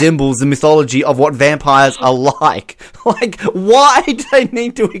slightly resembles the mythology of what vampires are like. Why do they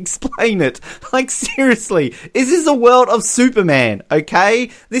need to explain it? Seriously, is this a world of Superman, okay?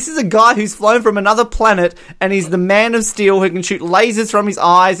 This is a guy who's flown from another planet and he's the Man of Steel who can shoot lasers from his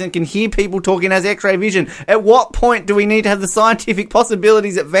eyes and can hear people talking, has X-ray vision. At what point do we need to have the scientific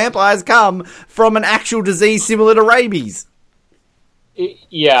possibilities that vampires come from an actual disease similar to rabies?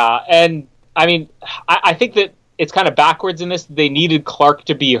 Yeah, and I mean, I think that it's kind of backwards in this. They needed Clark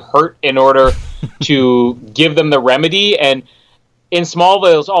to be hurt in order to give them the remedy, and in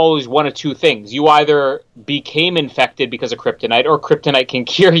Smallville, it's always one of two things. You either became infected because of kryptonite, or kryptonite can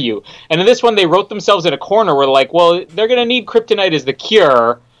cure you. And in this one, they wrote themselves in a corner where they're going to need kryptonite as the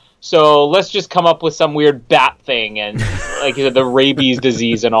cure, so let's just come up with some weird bat thing, and the rabies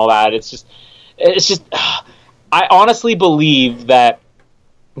disease and all that. It's just... I honestly believe that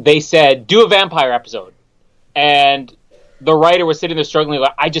they said, do a vampire episode. And the writer was sitting there struggling,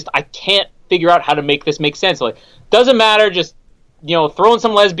 I can't figure out how to make this make sense. Doesn't matter, just, throw in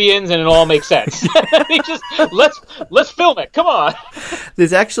some lesbians and it all makes sense. Let's film it, come on.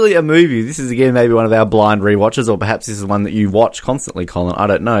 There's actually a movie, this is again maybe one of our blind rewatches, or perhaps this is one that you watch constantly, Colin, I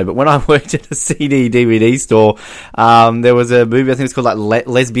don't know. But when I worked at a CD DVD store, there was a movie, I think it's called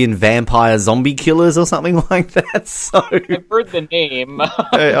Lesbian Vampire Zombie Killers or something like that. So I've heard the name.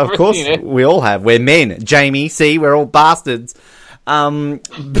 Of course, we all have. We're men. Jamie, see, we're all bastards.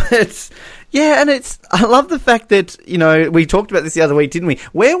 But yeah, and I love the fact that, we talked about this the other week, didn't we?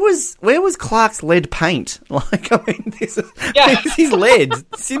 Where was Clark's lead paint? This is lead.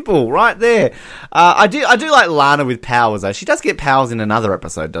 Simple, right there. I do like Lana with powers, though. She does get powers in another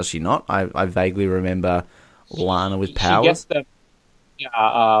episode, does she not? I vaguely remember Lana with powers. She gets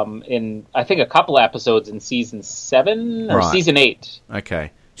them, in, I think, a couple of episodes in season 7 or season 8.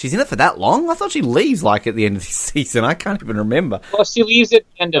 Okay. She's in it for that long? I thought she leaves, like, at the end of this season. I can't even remember. Well, she leaves at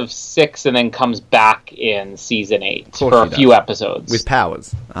the end of 6 and then comes back in season 8 for a few episodes. With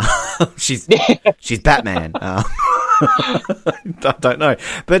powers. She's Batman. I don't know.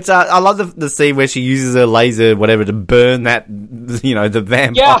 But I love the scene where she uses her laser, whatever, to burn that, the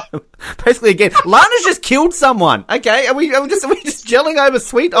vampire. Yeah. Basically, again, Lana's just killed someone. Okay, are we just gelling over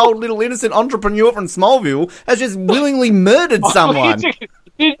sweet old little innocent entrepreneur from Smallville has just willingly murdered someone?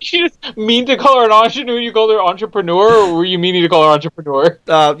 Did you just mean to call her an entrepreneur? You called her entrepreneur, or were you meaning to call her entrepreneur?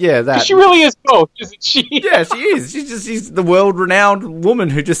 Yeah, that. She really is both, isn't she? Yeah, she is. She's the world-renowned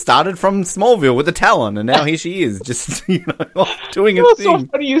woman who just started from Smallville with a talon, and now here she is, just doing a thing. So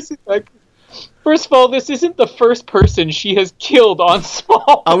funny you say that. First of all, this isn't the first person she has killed on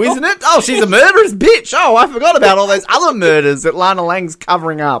Smallville. Oh, isn't it? Oh, she's a murderous bitch. Oh, I forgot about all those other murders that Lana Lang's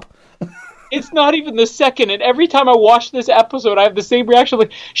covering up. It's not even the second, and every time I watch this episode, I have the same reaction.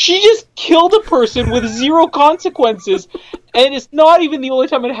 Like, she just killed a person with zero consequences, and it's not even the only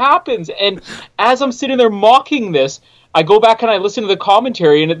time it happens. And as I'm sitting there mocking this, I go back and I listen to the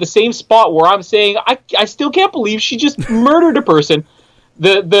commentary, and at the same spot where I'm saying, I still can't believe she just murdered a person,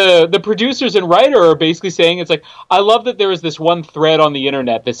 the producers and writer are basically saying, it's like, I love that there was this one thread on the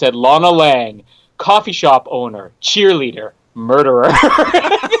internet that said, Lana Lang, coffee shop owner, cheerleader, murderer.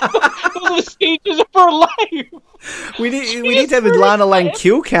 Those are the stages of her life. We need to have a Lana Lang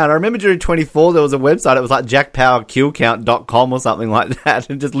kill count. I remember during 24 there was a website, it was like jackpowerkillcount.com or something like that,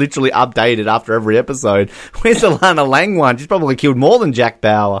 and just literally updated after every episode. Where's the Lana Lang one? She's probably killed more than Jack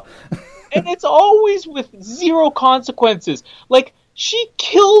Bauer. And it's always with zero consequences. Like, she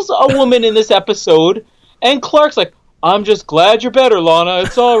kills a woman in this episode, and Clark's like, I'm just glad you're better, Lana.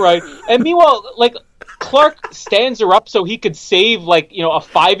 It's all right. And meanwhile, like, Clark stands her up so he could save, like, a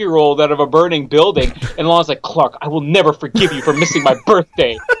 5-year-old out of a burning building. And Lana's like, Clark, I will never forgive you for missing my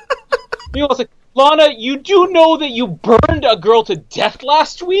birthday. Meanwhile, it's like, Lana, you do know that you burned a girl to death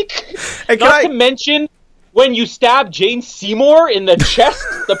last week? Not to mention when you stabbed Jane Seymour in the chest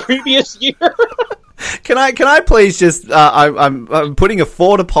the previous year? Can I please just, I'm putting a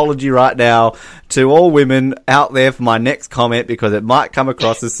forward apology right now to all women out there for my next comment because it might come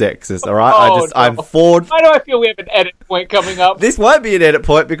across as sexist, alright? I'm forward. Why do I feel we have an edit point coming up? This won't be an edit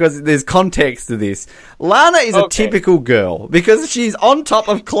point because there's context to this. Lana is a typical girl because she's on top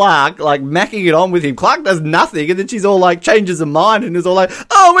of Clark, like, macking it on with him. Clark does nothing and then she's all like, changes her mind and is all like,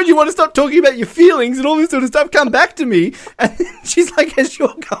 oh, when you want to stop talking about your feelings and all this sort of stuff, come back to me. And she's like, as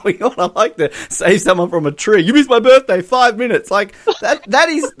you're going on, I like to save someone from a tree. You missed my birthday, 5 minutes. Like, that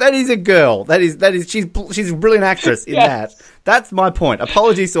is a girl. She's a brilliant actress in that. That's my point.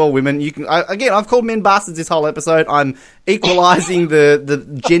 Apologies to all women. I've called men bastards this whole episode. I'm equalising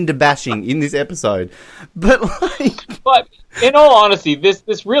the gender bashing in this episode. But in all honesty,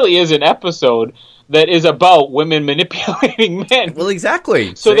 this really is an episode that is about women manipulating men. Well,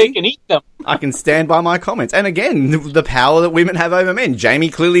 exactly. So they can eat them. I can stand by my comments. And again, the power that women have over men. Jamie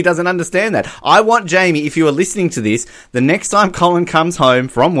clearly doesn't understand that. I want Jamie, if you are listening to this, the next time Colin comes home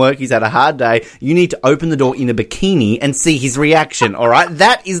from work, he's had a hard day, you need to open the door in a bikini and see his reaction, all right?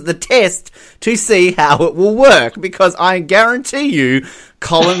 That is the test to see how it will work, because I guarantee you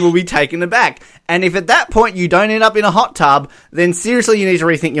Colin will be taken aback. And if at that point you don't end up in a hot tub, then seriously you need to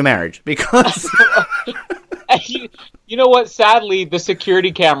rethink your marriage, because... You know what? Sadly, the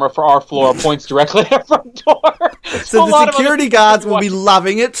security camera for our floor points directly at our front door. So the security guards will be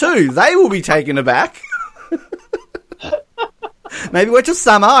loving it too. They will be taken aback. Maybe wait till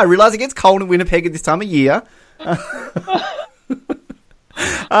summer. I realise it gets cold in Winnipeg at this time of year.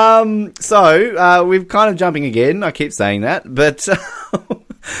 So we're kind of jumping again. I keep saying that, but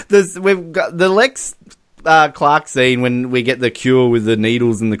we've got the Lex Clark scene when we get the cure with the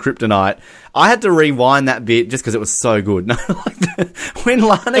needles and the kryptonite. I had to rewind that bit just because it was so good. When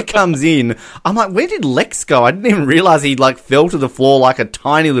Lana comes in, I'm like, where did Lex go? I didn't even realise he fell to the floor like a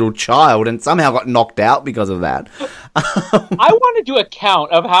tiny little child and somehow got knocked out because of that. I want to do a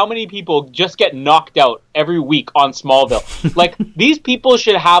count of how many people just get knocked out every week on Smallville. These people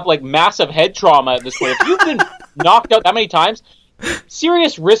should have massive head trauma at this point. If you've been knocked out that many times,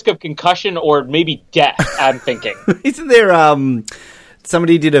 serious risk of concussion or maybe death, I'm thinking. Isn't there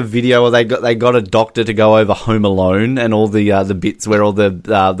somebody did a video where they got a doctor to go over Home Alone and all the bits where all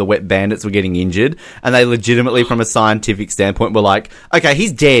the wet bandits were getting injured, and they legitimately, from a scientific standpoint, were like, okay,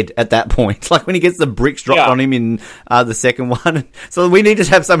 he's dead at that point. Like when he gets the bricks dropped on him in the second one. So we need to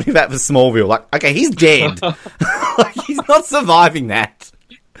have something of that for Smallville. Like, okay, he's dead. He's not surviving that.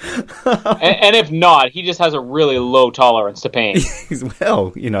 and if not, he just has a really low tolerance to pain.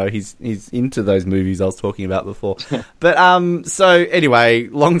 Well, he's into those movies I was talking about before. But so anyway,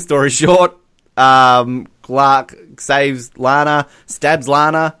 long story short, Clark saves Lana, stabs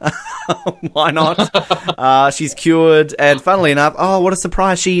Lana. Why not? She's cured, and funnily enough, what a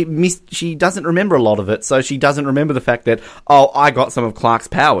surprise! She doesn't remember a lot of it, so she doesn't remember the fact that I got some of Clark's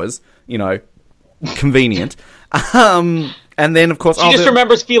powers. Convenient. And then, of course... She just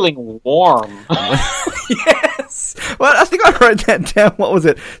remembers feeling warm. Yes! Well, I think I wrote that down. What was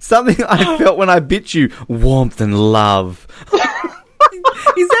it? Something I felt when I bit you. Warmth and love.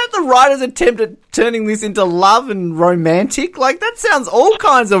 Is that the writer's attempt at turning this into love and romantic? Like, that sounds all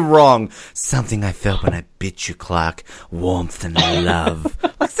kinds of wrong. Something I felt when I bit you, Clark. Warmth and love.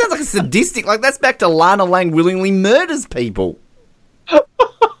 Like, sounds like a sadistic... Like, that's back to Lana Lang willingly murders people.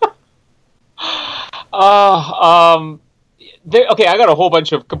 Okay, I got a whole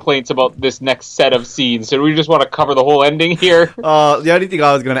bunch of complaints about this next set of scenes. So do we just want to cover the whole ending here? The only thing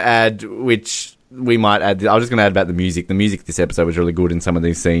I was going to add, which we might add, I was just going to add about the music. The music this episode was really good in some of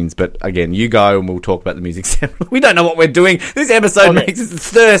these scenes. But again, you go and we'll talk about the music separately. We don't know what we're doing. This episode makes us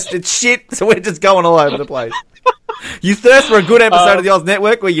thirst. It's shit, so we're just going all over the place. You thirst for a good episode of the Oz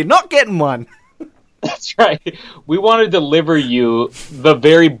Network where you're not getting one. That's right. We want to deliver you the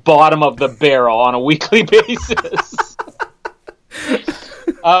very bottom of the barrel on a weekly basis.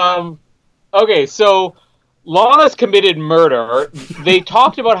 Okay, so Lana's committed murder. They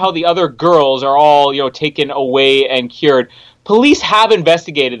talked about how the other girls are all, taken away and cured. Police have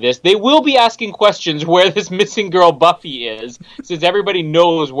investigated this. They will be asking questions where this missing girl Buffy is, since everybody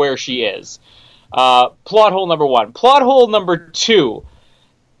knows where she is. Plot hole number 1. Plot hole number 2.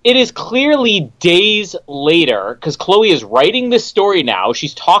 It is clearly days later, because Chloe is writing this story now.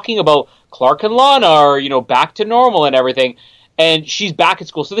 She's talking about Clark and Lana are, back to normal and everything. And she's back at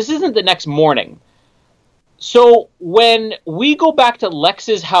school. So this isn't the next morning. So when we go back to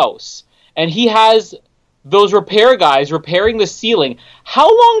Lex's house and he has those repair guys repairing the ceiling, how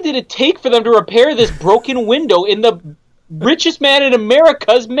long did it take for them to repair this broken window in the richest man in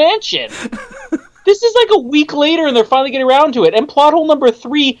America's mansion? This is like a week later and they're finally getting around to it. And plot hole number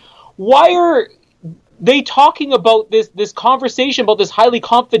 3, why are they talking about this conversation about this highly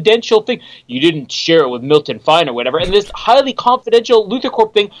confidential thing? You didn't share it with Milton Fine or whatever. And this highly confidential Luthor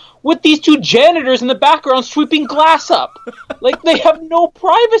Corp thing with these 2 janitors in the background sweeping glass up. Like, they have no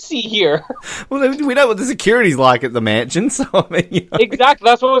privacy here. Well, we know what the security's like at the mansion, so I mean... Exactly,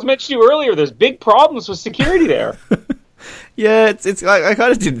 that's what was mentioned to you earlier. There's big problems with security there. Yeah, it's I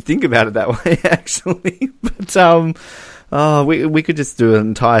kind of didn't think about it that way, actually. But, we could just do an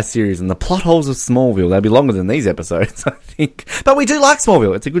entire series on the plot holes of Smallville. They'd be longer than these episodes, I think. But we do like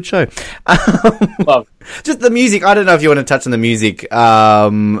Smallville. It's a good show. Love. Just the music. I don't know if you want to touch on the music.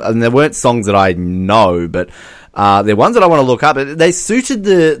 And there weren't songs that I know, but they're ones that I want to look up. They suited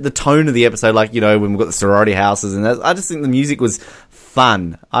the tone of the episode, like, when we've got the sorority houses. And I just think the music was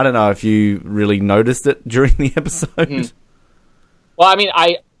fun. I don't know if you really noticed it during the episode. Mm. Well, I mean,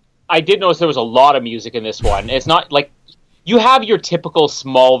 I did notice there was a lot of music in this one. It's not like... You have your typical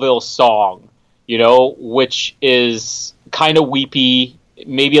Smallville song, which is kind of weepy,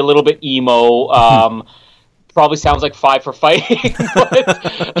 maybe a little bit emo, probably sounds like Five for Fighting.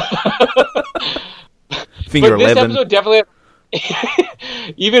 Finger 11. This episode definitely...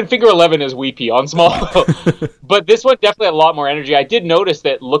 Even Finger 11 is weepy on Smallville. But this one definitely had a lot more energy. I did notice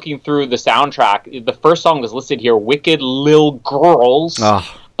that looking through the soundtrack, the first song that's listed here, Wicked Lil Girls,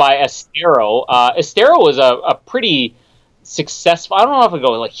 by Estero. Estero is a pretty... successful, I don't know if I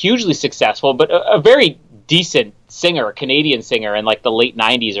go like hugely successful, but a very decent singer, a Canadian singer in like the late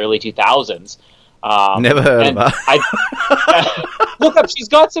 90s, early 2000s. Never heard of her. Look up, she's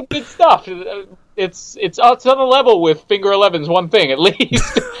got some good stuff. It's on the level with Finger 11's One Thing, at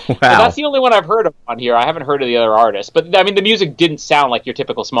least. Wow. That's the only one I've heard of on here. I haven't heard of the other artists. But, I mean, the music didn't sound like your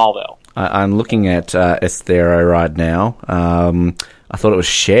typical Smallville. I'm looking at Estero right now. I thought it was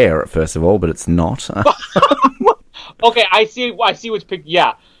Cher, first of all, but it's not. Okay, I see which picture.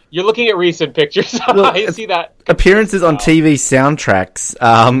 Yeah, you're looking at recent pictures. Look, I see that. Appearances on TV soundtracks.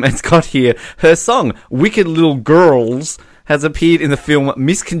 It's got here her song "Wicked Little Girls" has appeared in the film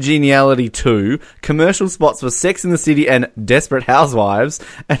Miss Congeniality 2, commercial spots for Sex and the City and Desperate Housewives,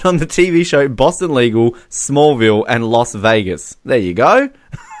 and on the TV show Boston Legal, Smallville, and Las Vegas. There you go.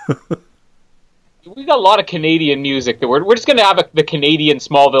 we got a lot of Canadian music. That we're just going to have the Canadian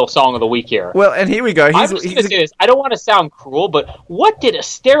Smallville song of the week here. Well, and here we go. I'm just going to say this. I don't want to sound cruel, but what did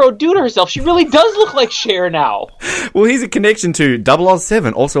Estero do to herself? She really does look like Cher now. Well, here's a connection to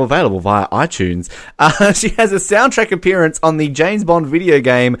 007, also available via iTunes. She has a soundtrack appearance on the James Bond video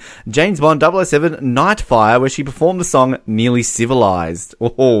game, James Bond 007 Nightfire, where she performed the song Nearly Civilized.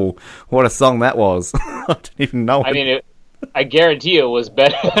 Oh, what a song that was. I don't even know. I mean, I guarantee it was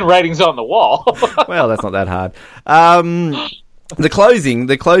better than Writings on the Wall. Well, that's not that hard. The closing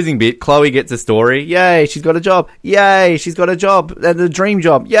bit, Chloe gets a story. Yay, she's got a job. Yay, she's got a job. The dream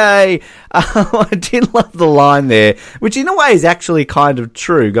job. Yay. I did love the line there, which in a way is actually kind of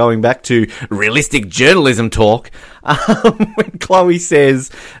true, going back to realistic journalism talk. When Chloe says,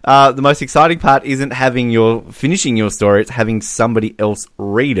 the most exciting part isn't finishing your story, it's having somebody else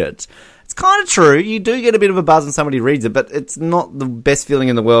read it. It's kind of true. You do get a bit of a buzz when somebody reads it, but it's not the best feeling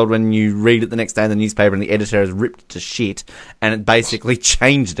in the world when you read it the next day in the newspaper and the editor has ripped it to shit and it basically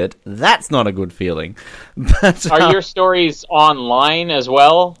changed it. That's not a good feeling. But, are your stories online as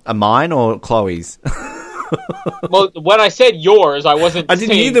well? Are mine or Chloe's? Well, when I said yours, I wasn't. I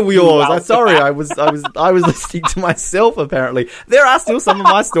didn't hear the yours. I'm sorry. I was listening to myself. Apparently, there are still some of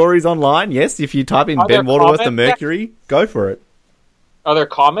my stories online. Yes, if you type in Ben Waterworth the Mercury, go for it. Are there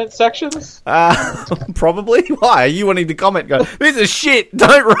comment sections? Probably. Why? Are you wanting to comment? Go, this is shit.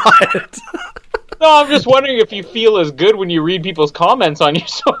 Don't write it. No, I'm just wondering if you feel as good when you read people's comments on your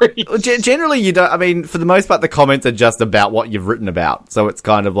stories. Well, generally, you don't. I mean, for the most part, the comments are just about what you've written about. So it's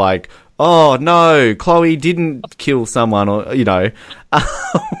kind of like, oh no, Chloe didn't kill someone, or you know.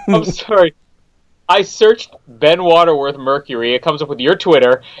 I'm sorry. I searched Ben Waterworth Mercury. It comes up with your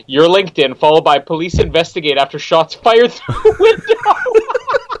Twitter, your LinkedIn, followed by police investigate after shots fired through a window.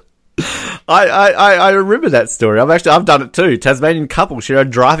 I remember that story. I've done it too. Tasmanian couple share a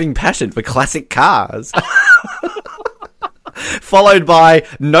driving passion for classic cars. Followed by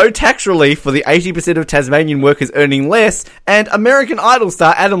no tax relief for the 80% of Tasmanian workers earning less, and American Idol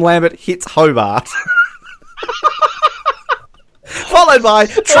star Adam Lambert hits Hobart. Followed by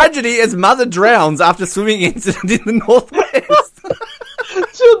tragedy as mother drowns after swimming incident in the Northwest.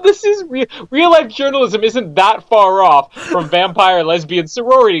 So this is real life journalism isn't that far off from vampire lesbian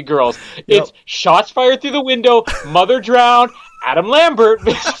sorority girls. It's shots fired through the window, mother drowned, Adam Lambert.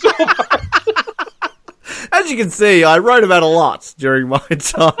 As you can see, I wrote about a lot during my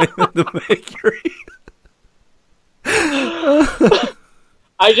time at the Mercury.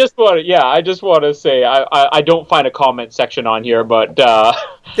 I just want to say I don't find a comment section on here, but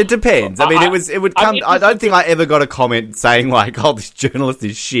it depends. I mean, it would come. I don't think I ever got a comment saying like, "Oh, this journalist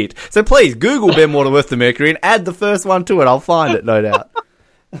is shit." So please Google Ben Waterworth the Mercury and add the first one to it. I'll find it, no doubt.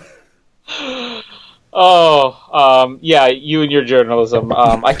 Yeah, you and your journalism.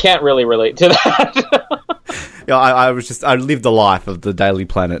 I can't really relate to that. Yeah, I lived the life of the Daily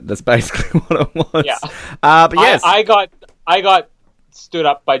Planet. That's basically what it was. Yeah. But yes, I got stood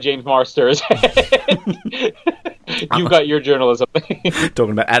up by James Marsters. You've got your journalism.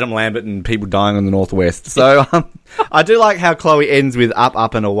 Talking about Adam Lambert and people dying in the Northwest. So I do like how Chloe ends with up,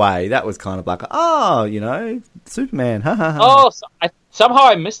 up and away. That was kind of like, Superman. Somehow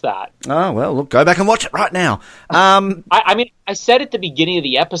I missed that. Oh, well, look, go back and watch it right now. I mean, I said at the beginning of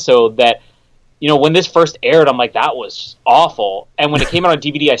the episode that, when this first aired, I'm like, that was awful. And when it came out on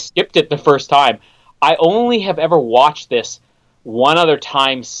DVD, I skipped it the first time. I only have ever watched this one other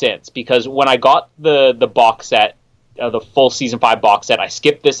time since, because when I got the box set, the full season 5 box set, I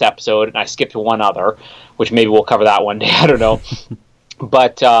skipped this episode and I skipped one other, which maybe we'll cover that one day. I don't know.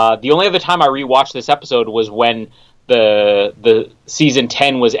 But the only other time I rewatched this episode was when the season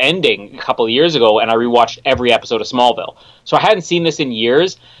 10 was ending a couple of years ago, and I rewatched every episode of Smallville. So I hadn't seen this in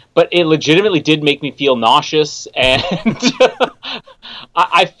years, but it legitimately did make me feel nauseous, and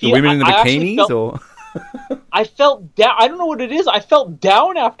I feel the women in the bikinis, I felt down. I don't know what it is. I felt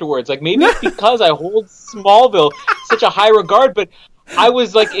down afterwards. Like, maybe it's because I hold Smallville such a high regard, but I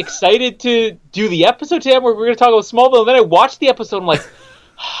was like excited to do the episode today where we're going to talk about Smallville. And then I watched the episode. I'm like,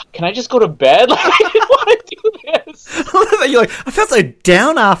 can I just go to bed? Like, I didn't want to do this. You're like, I felt so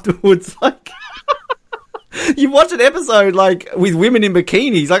down afterwards. Like, you watch an episode like with women in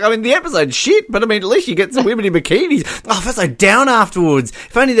bikinis. Like, I mean, the episode's shit, but I mean, at least you get some women in bikinis. Oh, I felt so down afterwards.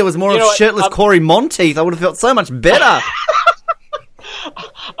 If only there was more of shirtless Corey Monteith, I would have felt so much better.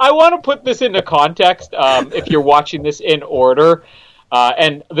 I want to put this into context. If you're watching this in order,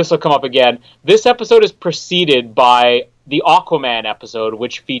 and this will come up again. This episode is preceded by the Aquaman episode,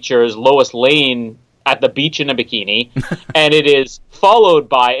 which features Lois Lane at the beach in a bikini, and it is followed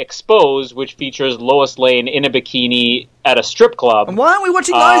by Exposed, which features Lois Lane in a bikini at a strip club. And why aren't we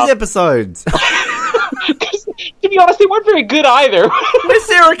watching those episodes? Because, to be honest, they weren't very good either. Where's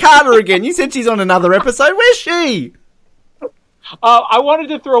Sarah Carter again? You said she's on another episode. Where's she? I wanted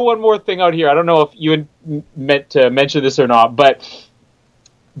to throw one more thing out here. I don't know if you had meant to mention this or not, but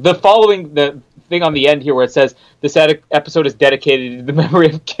the thing on the end here where it says this episode is dedicated to the memory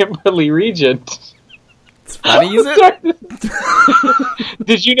of Kimberly Regent. It's funny, is it?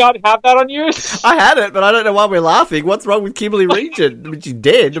 Did you not have that on yours? I had it, but I don't know why we're laughing. What's wrong with Kimberly Regent? I mean, she's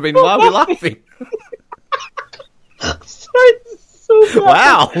dead. I mean, why are we laughing? Sorry, this is so bad.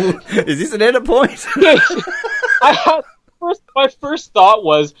 Wow. Is this an edit point? My first thought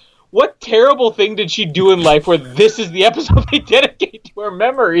was, what terrible thing did she do in life where this is the episode they dedicate to her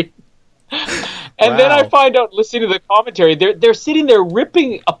memory? And then I find out, listening to the commentary, they're sitting there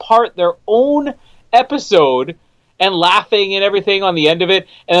ripping apart their own episode and laughing and everything on the end of it.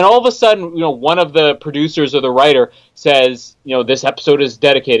 And then all of a sudden, one of the producers or the writer says, this episode is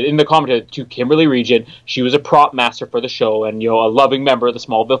dedicated in the commentary to Kimberly Regent. She was a prop master for the show and, a loving member of the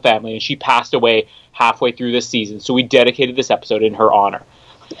Smallville family. And she passed away halfway through this season. So we dedicated this episode in her honor.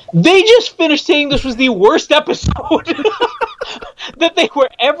 They just finished saying this was the worst episode that they were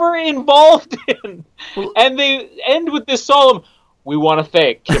ever involved in. And they end with this solemn, we want to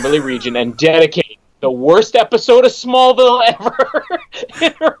thank Kimberly Regent and dedicate the worst episode of Smallville ever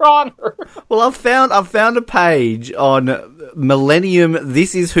in her honor. Well, I've found a page on Millennium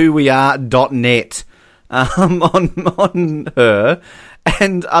This Is Who We Are.net on her.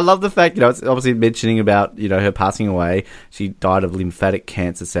 And I love the fact, it's obviously mentioning about, her passing away. She died of lymphatic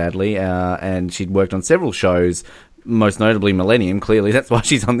cancer, sadly, and she'd worked on several shows, most notably Millennium, clearly. That's why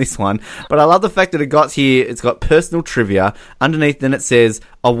she's on this one. But I love the fact that it's got personal trivia. Underneath, then it says,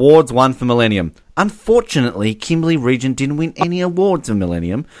 awards won for Millennium. Unfortunately, Kimberly Regent didn't win any awards for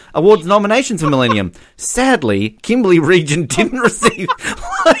Millennium. Awards nominations for Millennium. Sadly, Kimberly Regent didn't receive,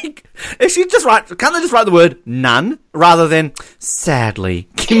 if she just can't they just write the word none, rather than, sadly,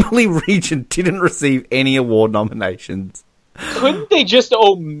 Kimberly Regent didn't receive any award nominations. Couldn't they just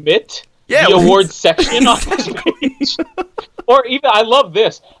omit the awards section on this page? Or even, I love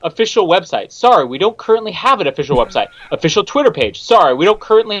this, official website. Sorry, we don't currently have an official website. Official Twitter page. Sorry, we don't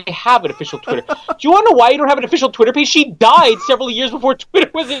currently have an official Twitter. Do you want to know why you don't have an official Twitter page? She died several years before Twitter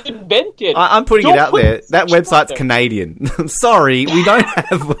was invented. I'm putting it out there. That website's Canadian. Sorry, we don't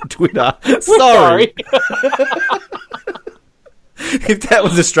have Twitter. Sorry. If that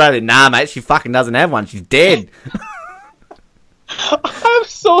was Australian, nah, mate, she fucking doesn't have one. She's dead. I'm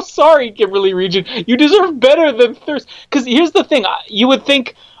so sorry, Kimberly Regent. You deserve better than thirst. Because here's the thing. You would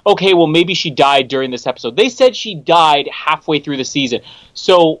think, okay, well, maybe she died during this episode. They said she died halfway through the season.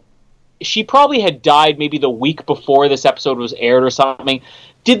 So she probably had died maybe the week before this episode was aired or something.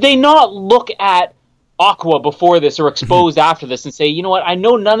 Did they not look at Aqua before this or Exposed after this and say, you know what, I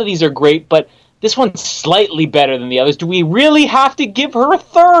know none of these are great, but this one's slightly better than the others. Do we really have to give her a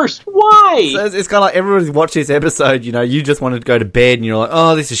thirst? Why? So it's kind of like everyone's watched this episode, you just wanted to go to bed and you're like,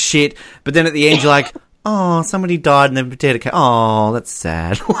 oh, this is shit. But then at the end you're like, oh, somebody died and then potato cake. Oh, that's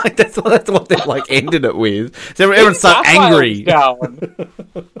sad. That's what they ended it with. So everyone's so angry.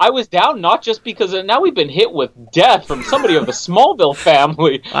 I was down not just because now we've been hit with death from somebody of the Smallville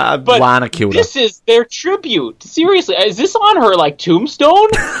family. But Lana killed her. This is their tribute. Seriously, is this on her tombstone?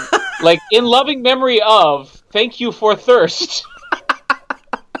 In loving memory of, thank you for thirst.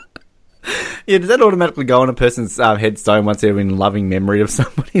 Yeah, does that automatically go on a person's headstone once they're in loving memory of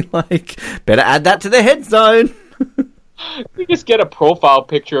somebody? Better add that to their headstone. We just get a profile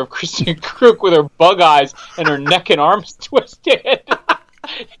picture of Kristen Crook with her bug eyes and her neck and arms twisted,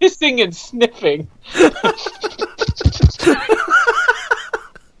 hissing and sniffing.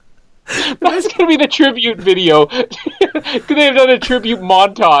 That's going to be the tribute video. Could they have done a tribute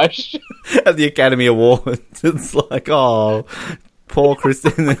montage? At the Academy Awards. It's like, oh, poor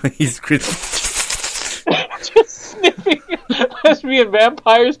Kristen. He's Kristen. Just sniffing lesbian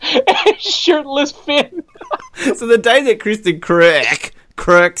vampires and shirtless Finn. So the day that Kristen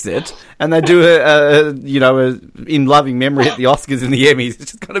cracks it, and they do a in loving memory at the Oscars and the Emmys,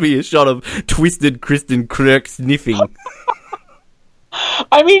 it's just going to be a shot of twisted Kristen Kirk sniffing.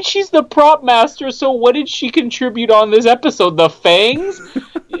 I mean, she's the prop master, so what did she contribute on this episode? The fangs?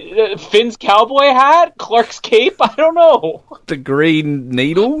 Finn's cowboy hat? Clark's cape? I don't know. The green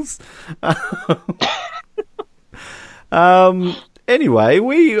needles? Anyway,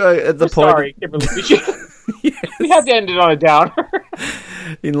 we at the point... Sorry, Kimberly. Yes. We had to end it on a downer.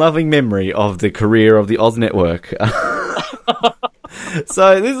 In loving memory of the career of the Oz Network.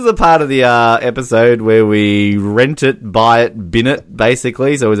 So this is a part of the episode where we rent it, buy it, bin it,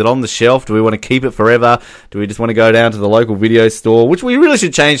 basically. So is it on the shelf? Do we want to keep it forever? Do we just want to go down to the local video store, which we really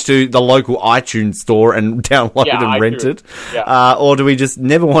should change to the local iTunes store and download it and rent it? Yeah. Or do we just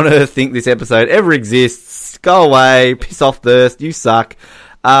never want to think this episode ever exists? Go away, piss off Thirst, you suck.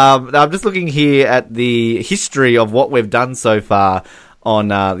 I'm just looking here at the history of what we've done so far on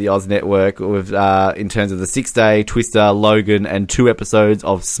the Oz Network with in terms of the 6-day, Twister, Logan, and 2 episodes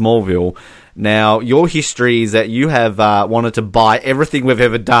of Smallville. Now, your history is that you have wanted to buy everything we've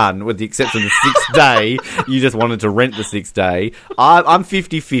ever done, with the exception of the 6th day. You just wanted to rent the 6th day. I'm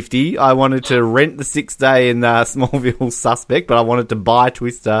 50-50. I wanted to rent the 6th day in Smallville Suspect, but I wanted to buy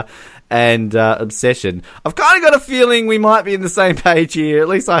Twister and Obsession. I've kind of got a feeling we might be in the same page here. At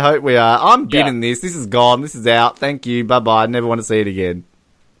least I hope we are. I'm bidding this. This is gone. This is out. Thank you. Bye-bye. I never want to see it again.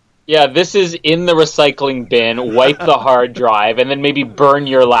 Yeah, this is in the recycling bin. Wipe the hard drive, and then maybe burn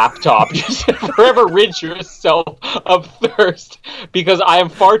your laptop. Just forever rid yourself of Thirst, because I am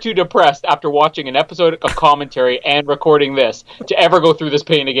far too depressed after watching an episode of commentary and recording this to ever go through this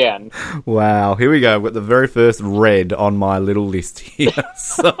pain again. Wow, here we go. We've got the very first red on my little list here.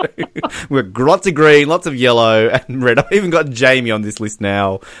 So we've got lots of green, lots of yellow, and red. I've even got Jamie on this list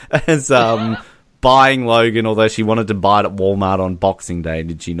now as buying Logan, although she wanted to buy it at Walmart on Boxing Day,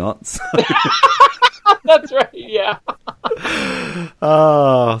 did she not? So... That's right, yeah.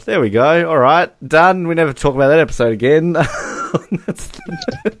 Oh, there we go. All right, done. We never talk about that episode again. One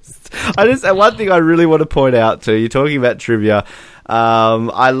thing I really want to point out too, you're talking about trivia.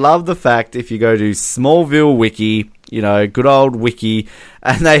 I love the fact if you go to Smallville Wiki, good old Wiki,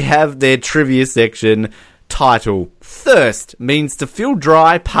 and they have their trivia section. Title: Thirst means to feel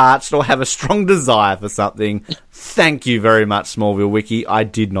dry, parched, or have a strong desire for something. Thank you very much, Smallville Wiki. I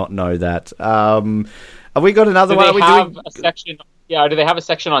did not know that. Have we got another one? Do they have a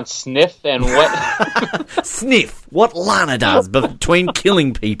section on sniff and what? Sniff. What Lana does between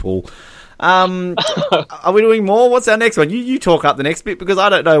killing people. Are we doing more? What's our next one? You talk up the next bit, because I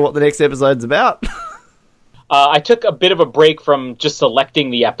don't know what the next episode's about. I took a bit of a break from just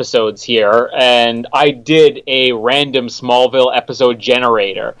selecting the episodes here, and I did a random Smallville episode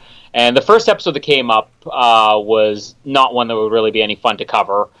generator. And the first episode that came up was not one that would really be any fun to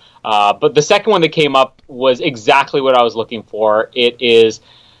cover. But the second one that came up was exactly what I was looking for. It is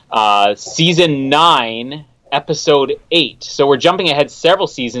Season 9, Episode 8. So we're jumping ahead several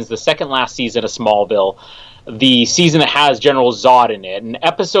seasons, the second last season of Smallville, the season that has General Zod in it. And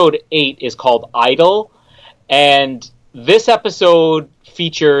Episode 8 is called Idol. And this episode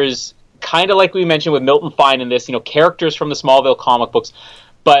features, kind of like we mentioned with Milton Fine in this, characters from the Smallville comic books,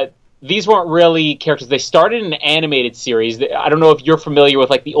 but these weren't really characters. They started an animated series. I don't know if you're familiar with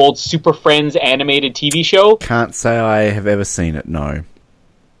the old Super Friends animated TV show. Can't say I have ever seen it, no.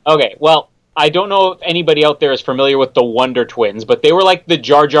 Okay, well, I don't know if anybody out there is familiar with the Wonder Twins, but they were like the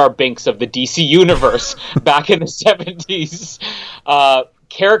Jar Jar Binks of the DC universe back in the 70s.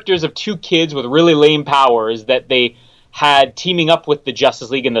 Characters of 2 kids with really lame powers that they had teaming up with the Justice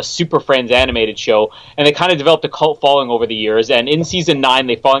League in the Super Friends animated show, and they kind of developed a cult following over the years, and in Season 9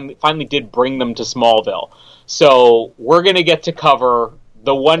 they finally did bring them to Smallville. So we're going to get to cover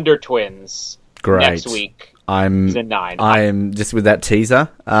the Wonder Twins next week. Season 9. I am just with that teaser.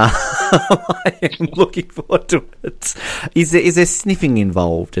 I am looking forward to it. Is there sniffing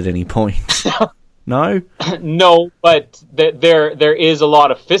involved at any point? No? No, but there is a lot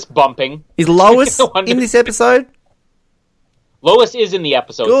of fist bumping. Is Lois in this episode? Lois is in the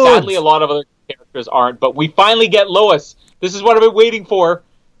episode. Good. Sadly, a lot of other characters aren't, but we finally get Lois. This is what I've been waiting for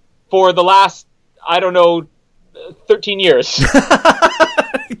the last, 13 years.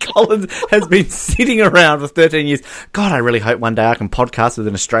 Colin has been sitting around for 13 years. God, I really hope one day I can podcast with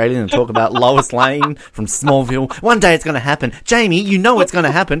an Australian and talk about Lois Lane from Smallville. One day it's going to happen. Jamie, it's going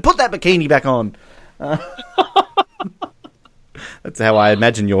to happen. Put that bikini back on. That's how I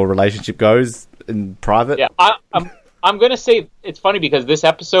imagine your relationship goes in private. Yeah, I'm going to say it's funny because this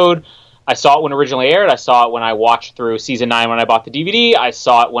episode, I saw it when it originally aired. I saw it when I watched through Season 9 when I bought the DVD. I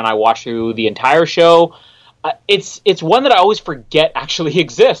saw it when I watched through the entire show. It's one that I always forget actually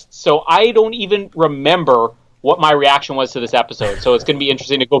exists. So I don't even remember what my reaction was to this episode. So it's going to be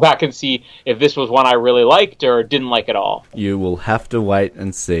interesting to go back and see if this was one I really liked or didn't like at all. You will have to wait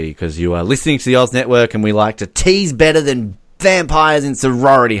and see, because you are listening to the Oz Network and we like to tease better than vampires in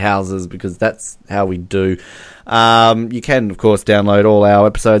sorority houses, because that's how we do. You can, of course, download all our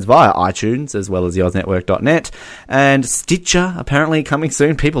episodes via iTunes, as well as the OzNetwork.net. And Stitcher, apparently coming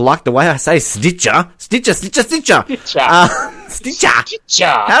soon. People like the way I say Stitcher. Stitcher. Stitcher.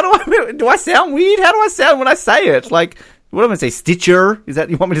 How do I sound weird? How do I sound when I say it? Like What am I say? Stitcher? Is that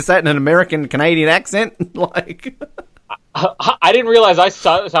you want me to say it in an American Canadian accent? Like, I didn't realize I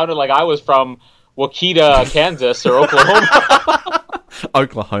sounded like I was from Wakita, Kansas, or Oklahoma.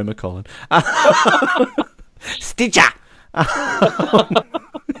 Oklahoma, Colin. Stitcher.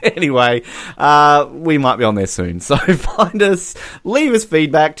 Anyway, we might be on there soon. So find us, leave us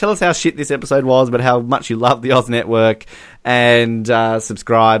feedback, tell us how shit this episode was, but how much you love the Oz Network, and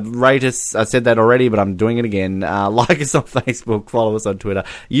subscribe, rate us. I said that already, but I'm doing it again. Like us on Facebook, follow us on Twitter.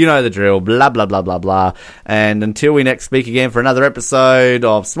 You know the drill, blah, blah, blah, blah, blah. And until we next speak again for another episode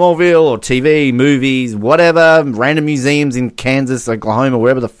of Smallville or TV, movies, whatever, random museums in Kansas, Oklahoma,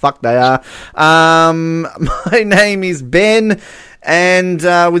 wherever the fuck they are. My name is Ben. And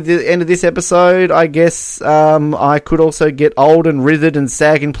with the end of this episode, I guess I could also get old and withered and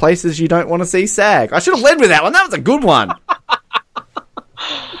sag in places you don't want to see sag. I should have led with that one. That was a good one.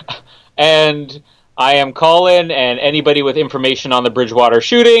 And I am Colin, and anybody with information on the Bridgewater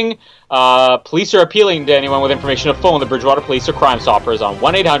shooting, police are appealing to anyone with information to phone the Bridgewater Police or Crime Stoppers on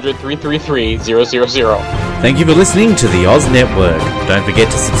 1-800-333-000. Thank you for listening to the Oz Network. Don't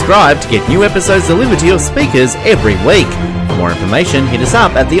forget to subscribe to get new episodes delivered to your speakers every week. For more information, hit us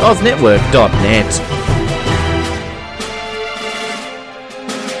up at theoznetwork.net.